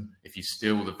mechanism. If you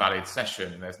steal the valid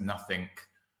session, there's nothing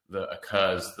that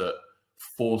occurs that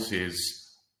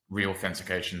forces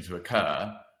re-authentication to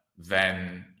occur,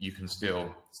 then you can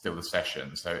still steal the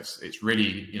session. So it's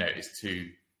really, it's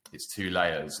two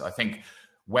layers. I think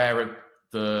where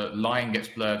the line gets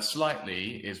blurred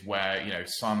slightly is where,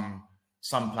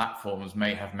 some platforms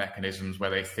may have mechanisms where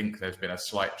they think there's been a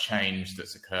slight change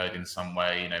that's occurred in some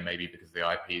way, maybe because the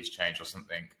IP has changed or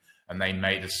something, and they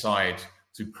may decide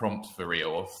to prompt for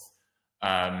reauth.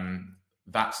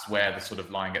 That's where the sort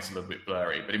of line gets a little bit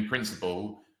blurry. But in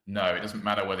principle, no, it doesn't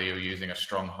matter whether you're using a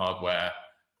strong hardware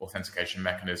authentication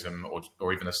mechanism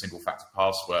or even a single factor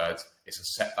password.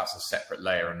 That's a separate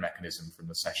layer and mechanism from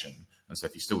the session. And so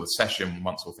if you steal the session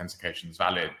once authentication is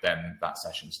valid, then that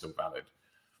session is still valid.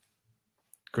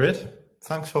 Great,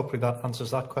 thanks. Hopefully that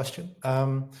answers that question.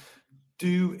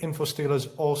 Do Infostealers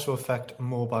also affect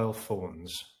mobile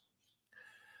phones?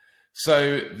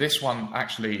 So this one,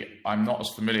 actually, I'm not as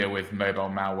familiar with mobile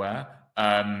malware.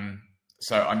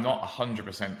 So I'm not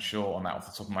 100% sure on that off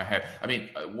the top of my head. I mean,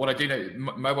 what I do know,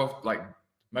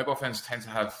 mobile phones tend to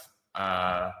have,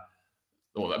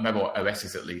 or mobile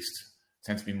OSs at least,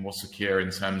 tend to be more secure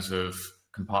in terms of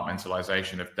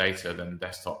compartmentalization of data than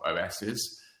desktop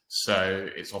OSs. So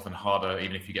it's often harder,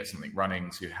 even if you get something running,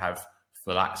 to have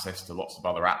full access to lots of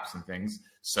other apps and things.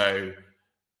 So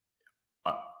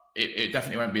it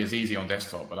definitely won't be as easy on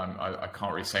desktop, but I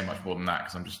can't really say much more than that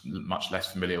because I'm just much less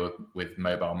familiar with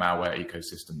mobile malware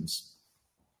ecosystems.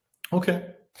 Okay.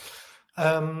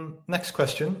 Next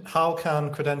question. How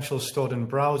can credentials stored in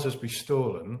browsers be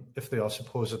stolen if they are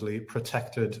supposedly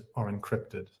protected or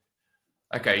encrypted?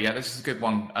 Okay, yeah, this is a good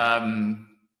one.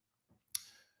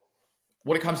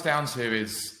 What it comes down to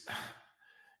is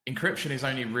encryption is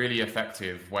only really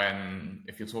effective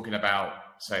if you're talking about,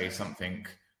 say, something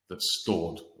that's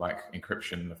stored, like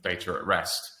encryption of data at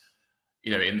rest.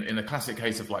 In the classic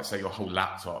case of, like, say, your whole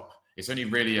laptop, it's only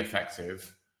really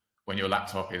effective when your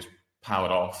laptop is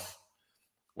powered off.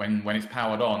 When it's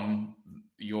powered on,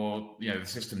 the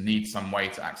system needs some way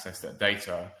to access that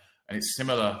data. And it's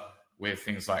similar with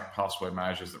things like password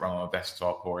managers that run on a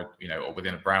desktop or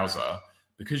within a browser.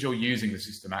 Because you're using the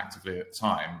system actively at the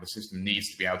time, the system needs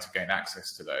to be able to gain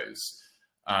access to those.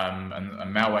 And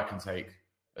malware can take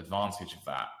advantage of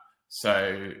that.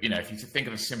 So, if you think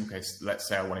of a simple case, let's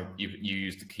say you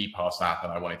used the KeyPass app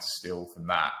and I wanted to steal from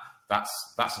that,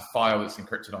 that's a file that's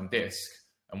encrypted on disk.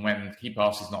 And when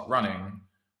KeyPass is not running,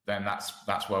 then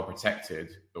that's well protected.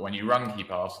 But when you run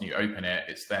KeyPass and you open it,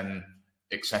 it's then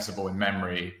accessible in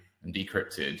memory and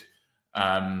decrypted.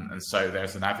 And so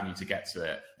there's an avenue to get to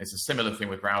it. It's a similar thing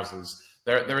with browsers.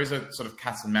 There is a sort of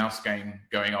cat and mouse game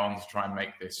going on to try and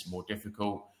make this more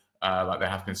difficult. Like there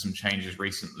have been some changes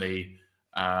recently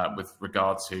with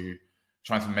regard to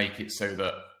trying to make it so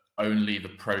that only the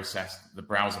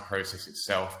browser process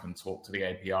itself can talk to the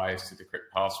APIs to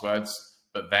decrypt passwords.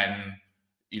 But then,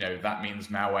 that means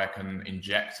malware can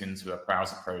inject into a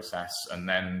browser process and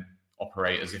then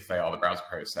operate as if they are the browser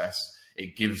process.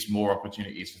 It gives more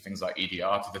opportunities for things like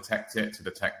EDR to detect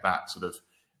that sort of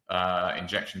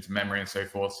injection to memory and so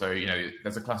forth. So,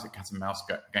 there's a classic cat and mouse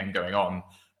game going on.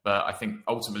 But I think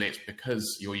ultimately it's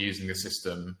because you're using the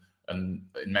system, and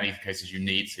in many cases you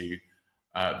need to,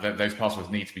 those passwords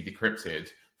need to be decrypted.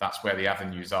 That's where the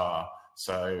avenues are.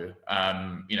 So,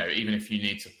 even if you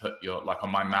need to put like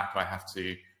on my Mac, I have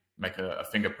to make a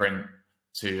fingerprint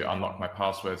to unlock my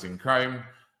passwords in Chrome,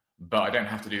 but I don't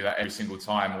have to do that every single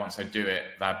time. Once I do it,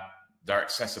 they're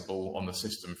accessible on the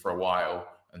system for a while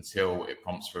until it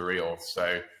prompts for reauth.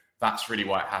 So that's really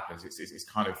why it happens.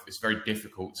 It's very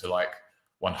difficult to like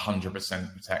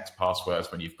 100% protect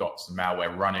passwords when you've got some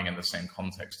malware running in the same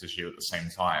context as you at the same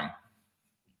time.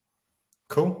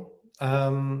 Cool.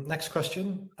 Next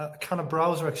question. Can a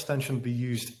browser extension be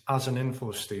used as an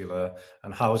info stealer,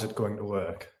 and how is it going to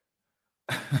work?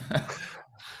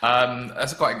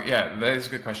 That's that is a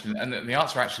good question. And the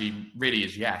answer actually really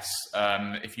is yes.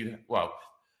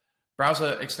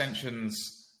 Browser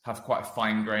extensions have quite a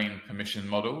fine-grained permission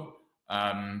model.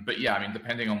 But yeah, I mean,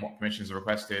 depending on what permissions are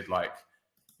requested, like,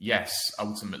 yes,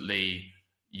 ultimately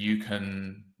you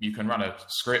can run a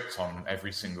script on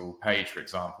every single page, for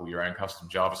example, your own custom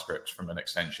JavaScript from an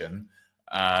extension.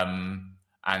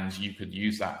 And you could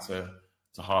use that to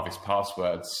harvest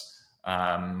passwords.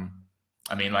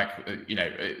 I mean, like,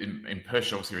 in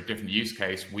push, obviously, a different use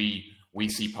case, we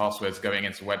see passwords going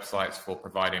into websites for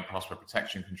providing password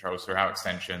protection controls through our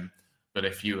extension. But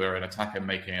if you were an attacker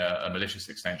making a malicious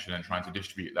extension and trying to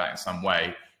distribute that in some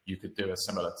way, you could do a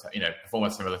similar, perform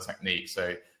a similar technique.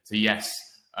 So yes,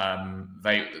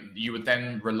 you would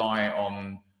then rely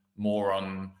more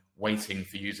on waiting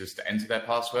for users to enter their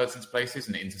passwords into places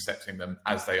and intercepting them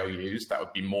as they are used. That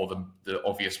would be more the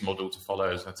obvious model to follow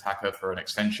as an attacker for an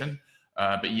extension.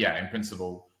 But yeah, in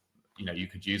principle, you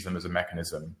could use them as a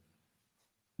mechanism.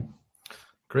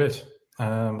 Great.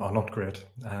 Or not great.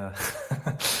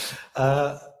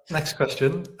 Next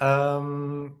question.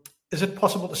 Is it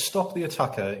possible to stop the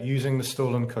attacker using the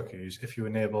stolen cookies if you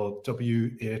enable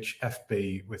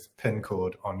WHFB with PIN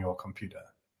code on your computer?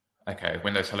 Okay,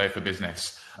 Windows Hello for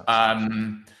Business.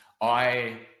 I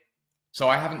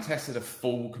haven't tested a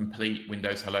full, complete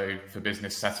Windows Hello for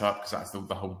Business setup because that's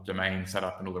the whole domain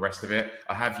setup and all the rest of it.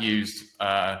 I have used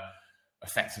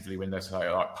effectively Windows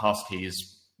Hello, like passkeys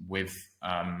with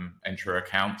Entra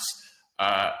accounts.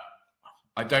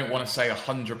 I don't want to say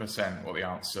 100% what the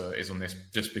answer is on this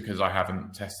just because I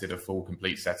haven't tested a full,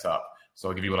 complete setup. So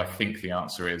I'll give you what I think the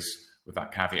answer is with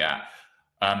that caveat.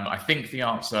 I think the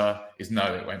answer is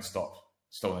no, it won't stop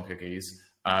stolen cookies.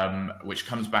 Which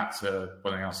comes back to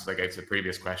one of the answers I gave to the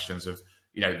previous questions of,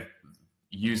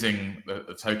 using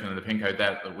the token and the PIN code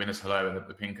there, the Windows Hello and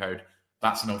the PIN code,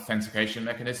 that's an authentication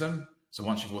mechanism. So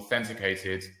once you've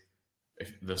authenticated,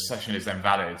 if the session is then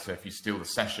valid. So if you steal the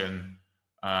session,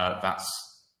 that's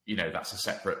a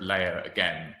separate layer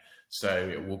again. So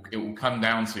it will come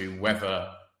down to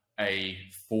whether a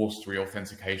forced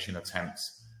reauthentication attempt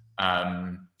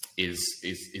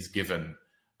is given.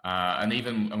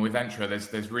 And with Entra,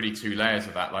 there's really two layers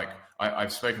of that. Like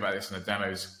I've spoken about this in the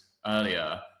demos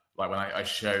earlier, like when I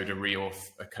showed a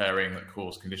reauth occurring that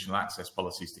caused conditional access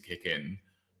policies to kick in.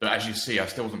 But as you see, I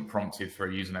still wasn't prompted for a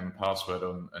username and password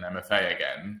on an MFA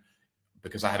again,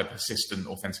 because I had a persistent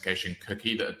authentication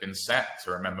cookie that had been set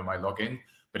to remember my login,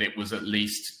 but it was at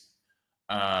least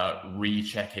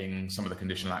rechecking some of the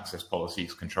conditional access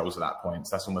policies controls at that point.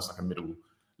 So that's almost like a middle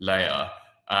layer.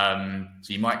 So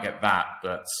you might get that,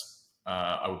 but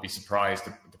I would be surprised,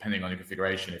 depending on your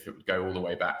configuration, if it would go all the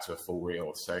way back to a full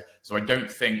reauth. So I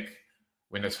don't think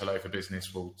Windows Hello for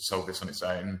Business will solve this on its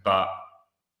own, but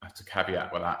I have to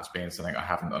caveat with that as being something I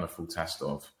haven't done a full test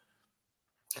of.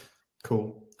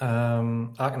 Cool.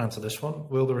 I can answer this one.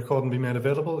 Will the recording be made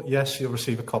available? Yes, you'll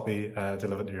receive a copy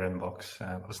delivered to your inbox.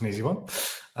 That was an easy one.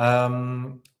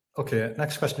 Okay,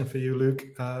 next question for you, Luke.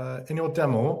 In your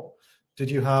demo,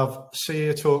 did you have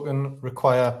CA token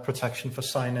require protection for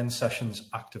sign-in sessions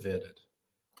activated?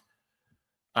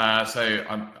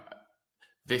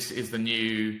 This is the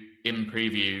new in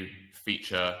preview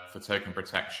feature for token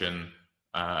protection,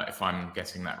 if I'm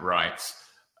getting that right.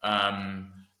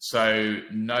 So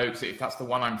no, if that's the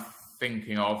one I'm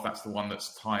thinking of, that's the one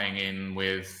that's tying in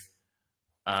with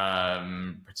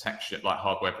protection, like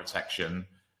hardware protection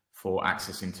for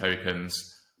accessing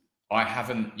tokens. I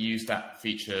haven't used that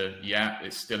feature yet.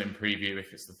 It's still in preview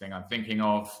if it's the thing I'm thinking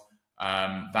of.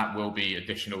 That will be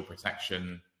additional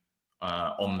protection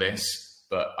on this,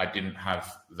 but I didn't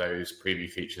have those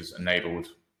preview features enabled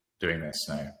doing this,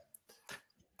 no.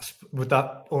 Would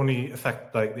that only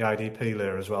affect like the IDP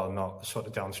layer as well, not the sort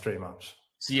of downstream apps?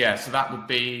 So yeah, so that would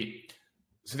be,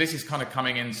 this is kind of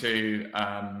coming into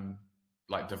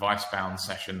like device bound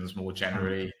sessions more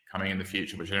generally, coming in the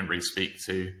future, which I didn't really speak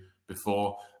to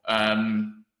before.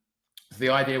 The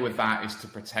idea with that is to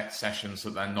protect sessions so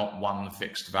that they're not one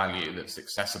fixed value that's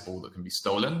accessible that can be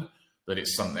stolen, that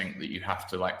it's something that you have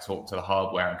to like talk to the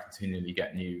hardware and continually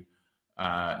get new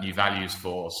values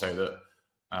for, so that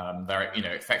they're, you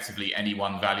know, effectively any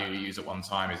one value you use at one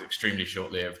time is extremely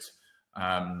short-lived,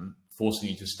 forcing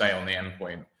you to stay on the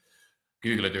endpoint.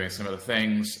 Google are doing similar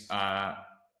things.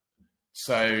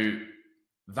 So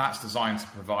that's designed to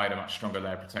provide a much stronger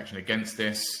layer of protection against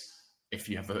this if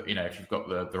you have the, you know, if you've got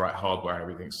the right hardware and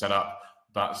everything set up.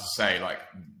 But as I say, like,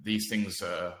 these things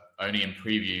are only in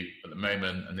preview at the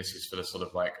moment, and this is for the sort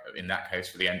of like, in that case,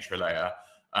 for the entry layer.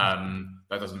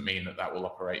 That doesn't mean that that will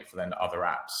operate for then other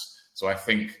apps. So I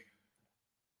think,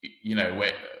 you know,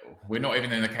 we're not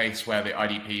even in a case where the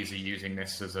IDPs are using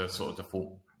this as a sort of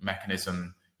default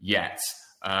mechanism yet.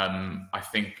 I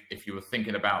think if you were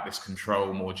thinking about this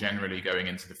control more generally going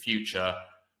into the future,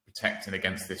 protecting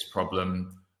against this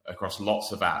problem across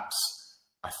lots of apps,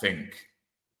 I think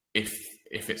if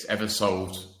it's ever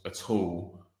solved at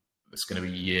all, it's going to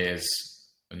be years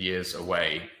and years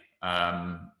away.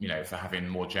 You know, for having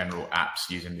more general apps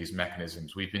using these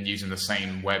mechanisms. We've been using the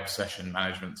same web session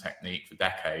management technique for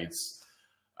decades.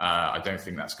 I don't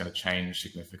think that's going to change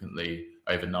significantly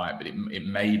overnight, but it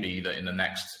may be that in the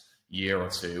next year or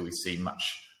two, we see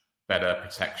much better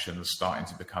protections starting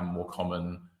to become more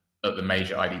common at the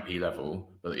major IDP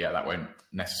level. But yeah, that won't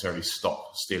necessarily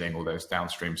stop stealing all those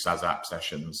downstream SaaS app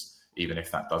sessions, even if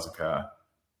that does occur.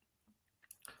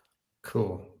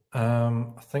 Cool.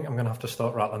 I think I'm going to have to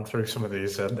start rattling through some of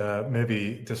these and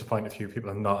maybe disappoint a few people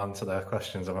and not answer their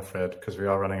questions, I'm afraid, because we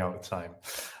are running out of time.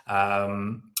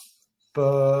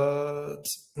 But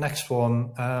next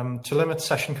one, to limit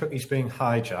session cookies being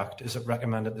hijacked, is it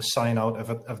recommended to sign out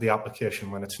of the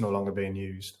application when it's no longer being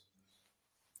used?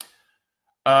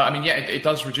 I mean, yeah, it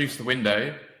does reduce the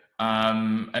window.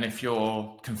 And if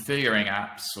you're configuring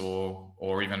apps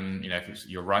or even, you know, if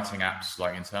you're writing apps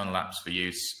like internal apps for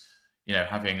use, you know,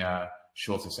 having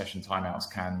shorter session timeouts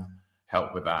can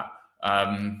help with that.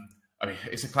 I mean,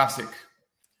 it's a classic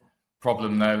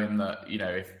problem though, in that, you know,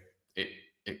 if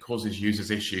it causes users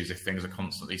issues if things are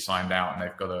constantly signed out and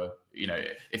they've got to, you know,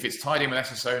 if it's tied in with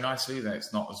SSO nicely, then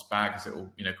it's not as bad as it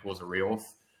will, you know, cause a reauth.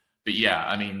 But yeah,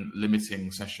 I mean,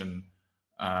 limiting session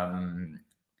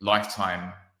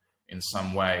lifetime in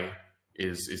some way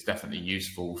is definitely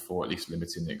useful for at least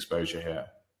limiting the exposure here.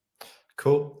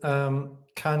 Cool.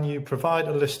 Can you provide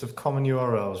a list of common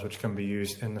URLs which can be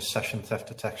used in the session theft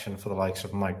detection for the likes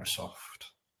of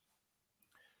Microsoft?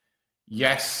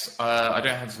 Yes, I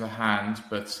don't have it to hand,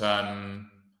 but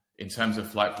in terms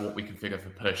of like what we configure for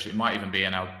push, it might even be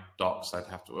in our docs. I'll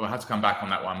have to come back on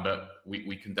that one, but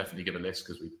we can definitely give a list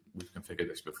because we've configured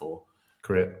this before.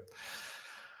 Great.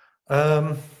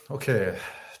 Okay.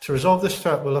 To resolve this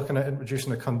threat, we're looking at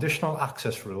introducing a conditional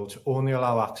access rule to only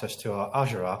allow access to our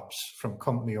Azure apps from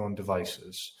company-owned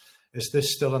devices. Is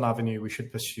this still an avenue we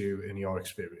should pursue in your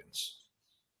experience?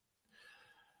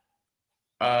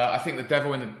 I think the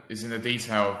devil is in the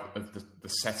detail of the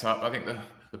setup. I think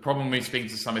the problem with speaking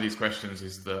to some of these questions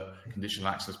is the conditional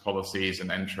access policies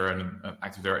and Entra and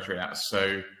Active Directory and that's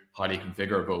so highly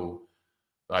configurable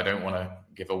that I don't want to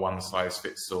give a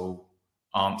one-size-fits-all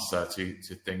answer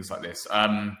to things like this.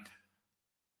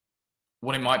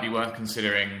 What it might be worth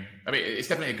considering, I mean, it's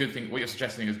definitely a good thing. What you're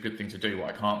suggesting is a good thing to do. What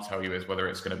I can't tell you is whether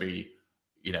it's going to be,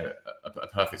 you know, a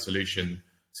perfect solution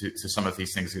to some of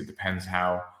these things. It depends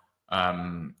how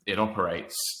it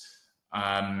operates.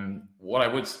 What I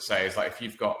would say is, like, if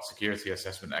you've got security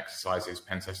assessment exercises,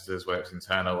 pen testers, whether it's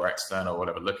internal or external or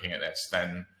whatever, looking at this,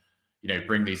 then, you know,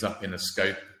 bring these up in the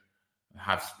scope,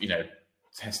 have, you know,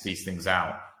 test these things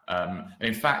out. And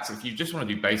in fact, if you just want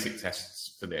to do basic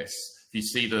tests for this, if you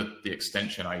see the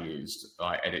extension I used,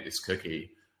 I edit this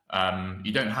cookie,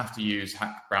 you don't have to use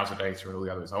hack browser data and all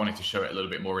the others. I wanted to show it a little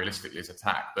bit more realistically as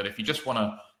attack. But if you just want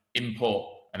to import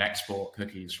and export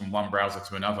cookies from one browser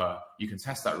to another, you can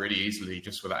test that really easily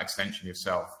just with that extension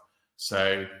yourself.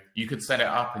 So you could set it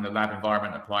up in the lab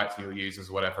environment, apply it to your users,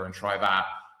 whatever, and try that,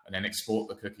 and then export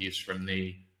the cookies from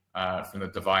the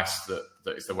device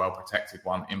that is the well-protected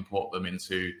one, import them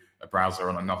into a browser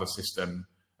on another system,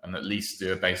 and at least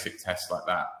do a basic test like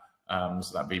that.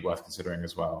 So that'd be worth considering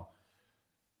as well.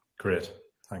 Great,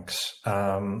 thanks.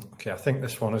 Okay, I think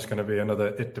this one is going to be another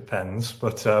it depends,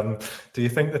 but do you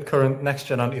think that current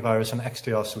next-gen antivirus and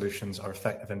XDR solutions are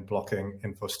effective in blocking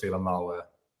Infostealer malware?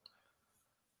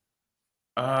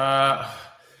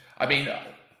 I mean,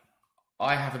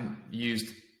 I haven't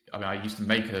used, I mean, I used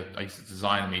to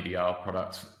design an EDR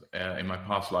product in my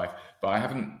past life, but I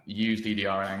haven't used EDR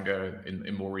and Anger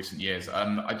in more recent years.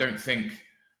 I don't think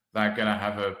they're going to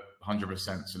have a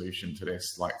 100% solution to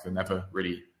this, like there never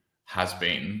really has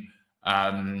been.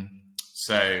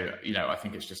 So, you know, I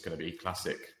think it's just going to be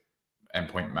classic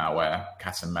endpoint malware,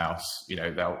 cat and mouse. You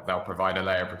know, they'll provide a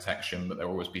layer of protection, but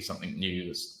there'll always be something new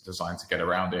that's designed to get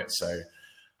around it. So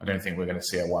I don't think we're going to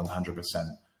see a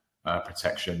 100%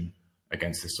 protection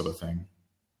against this sort of thing.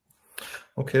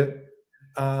 Okay.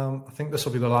 I think this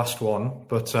will be the last one,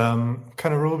 but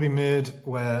can a rule be made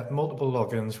where multiple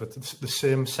logins with the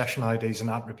same session IDs and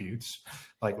attributes,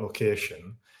 like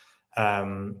location,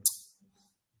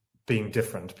 being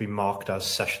different, be marked as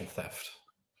session theft?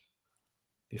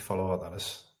 Do you follow what that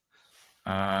is?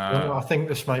 I think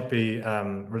this might be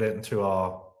relating to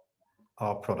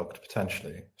our product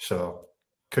potentially. So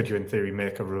could you in theory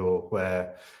make a rule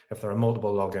where if there are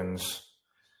multiple logins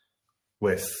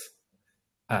with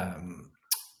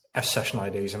session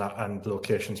IDs and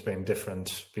locations being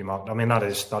different, be marked? I mean, that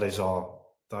is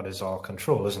our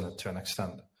control, isn't it? To an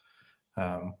extent,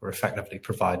 we're effectively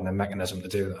providing a mechanism to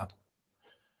do that.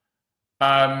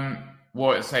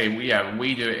 Well, say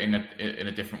we do it in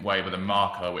a different way with a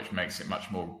marker, which makes it much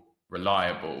more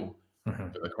reliable.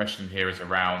 But the question here is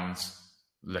around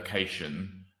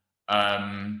location.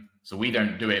 So we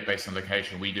don't do it based on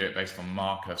location. We do it based on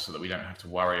marker, so that we don't have to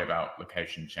worry about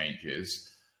location changes.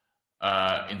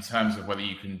 In terms of whether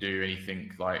you can do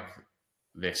anything like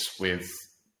this with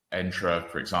Entra,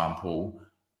 for example,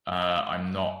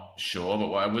 I'm not sure. But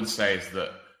what I would say is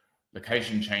that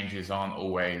location changes aren't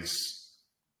always,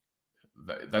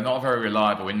 they're not a very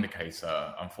reliable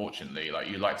indicator, unfortunately. Like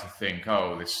you like to think,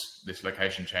 oh, this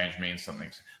location change means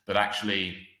something, but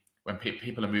actually when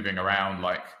people are moving around,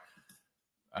 like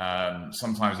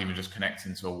sometimes even just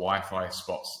connecting to a Wi-Fi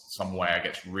spot somewhere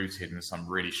gets routed in some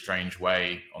really strange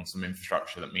way on some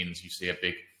infrastructure. That means you see a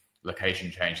big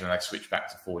location change and they switch back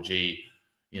to 4G,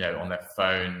 you know, on their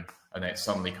phone, and then it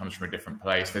suddenly comes from a different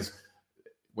place.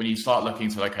 When you start looking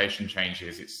to location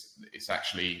changes, it's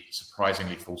actually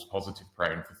surprisingly false positive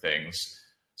prone for things.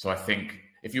 So I think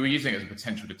if you were using it as a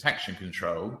potential detection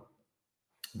control,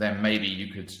 then maybe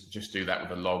you could just do that with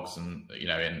the logs and, you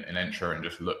know, in Entra and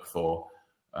just look for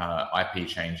IP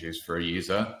changes for a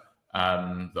user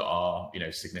that are, you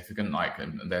know, significant. Like,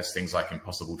 and there's things like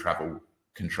impossible travel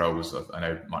controls. I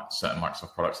know certain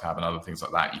Microsoft products have, and other things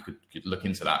like that. You could look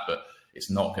into that, but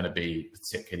it's not going to be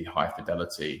particularly high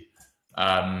fidelity.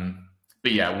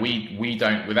 But yeah, we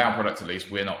don't, with our product at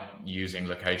least, we're not using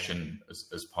location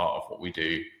as part of what we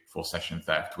do for session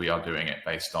theft. We are doing it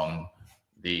based on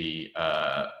the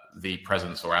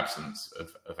presence or absence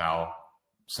of our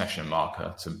session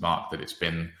marker to mark that it's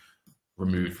been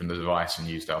removed from the device and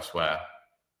used elsewhere.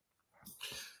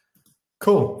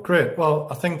 Cool, great. Well,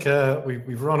 I think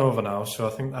we've run over now, so I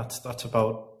think that's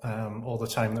about all the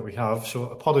time that we have. So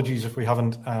apologies if we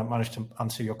haven't managed to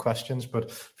answer your questions, but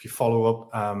if you follow up,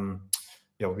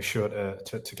 yeah, we'll be sure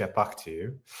to get back to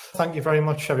you. Thank you very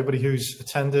much, everybody who's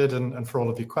attended, and for all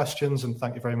of your questions, and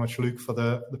thank you very much, Luke, for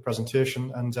the presentation.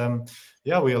 And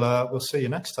yeah, we'll see you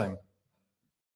next time.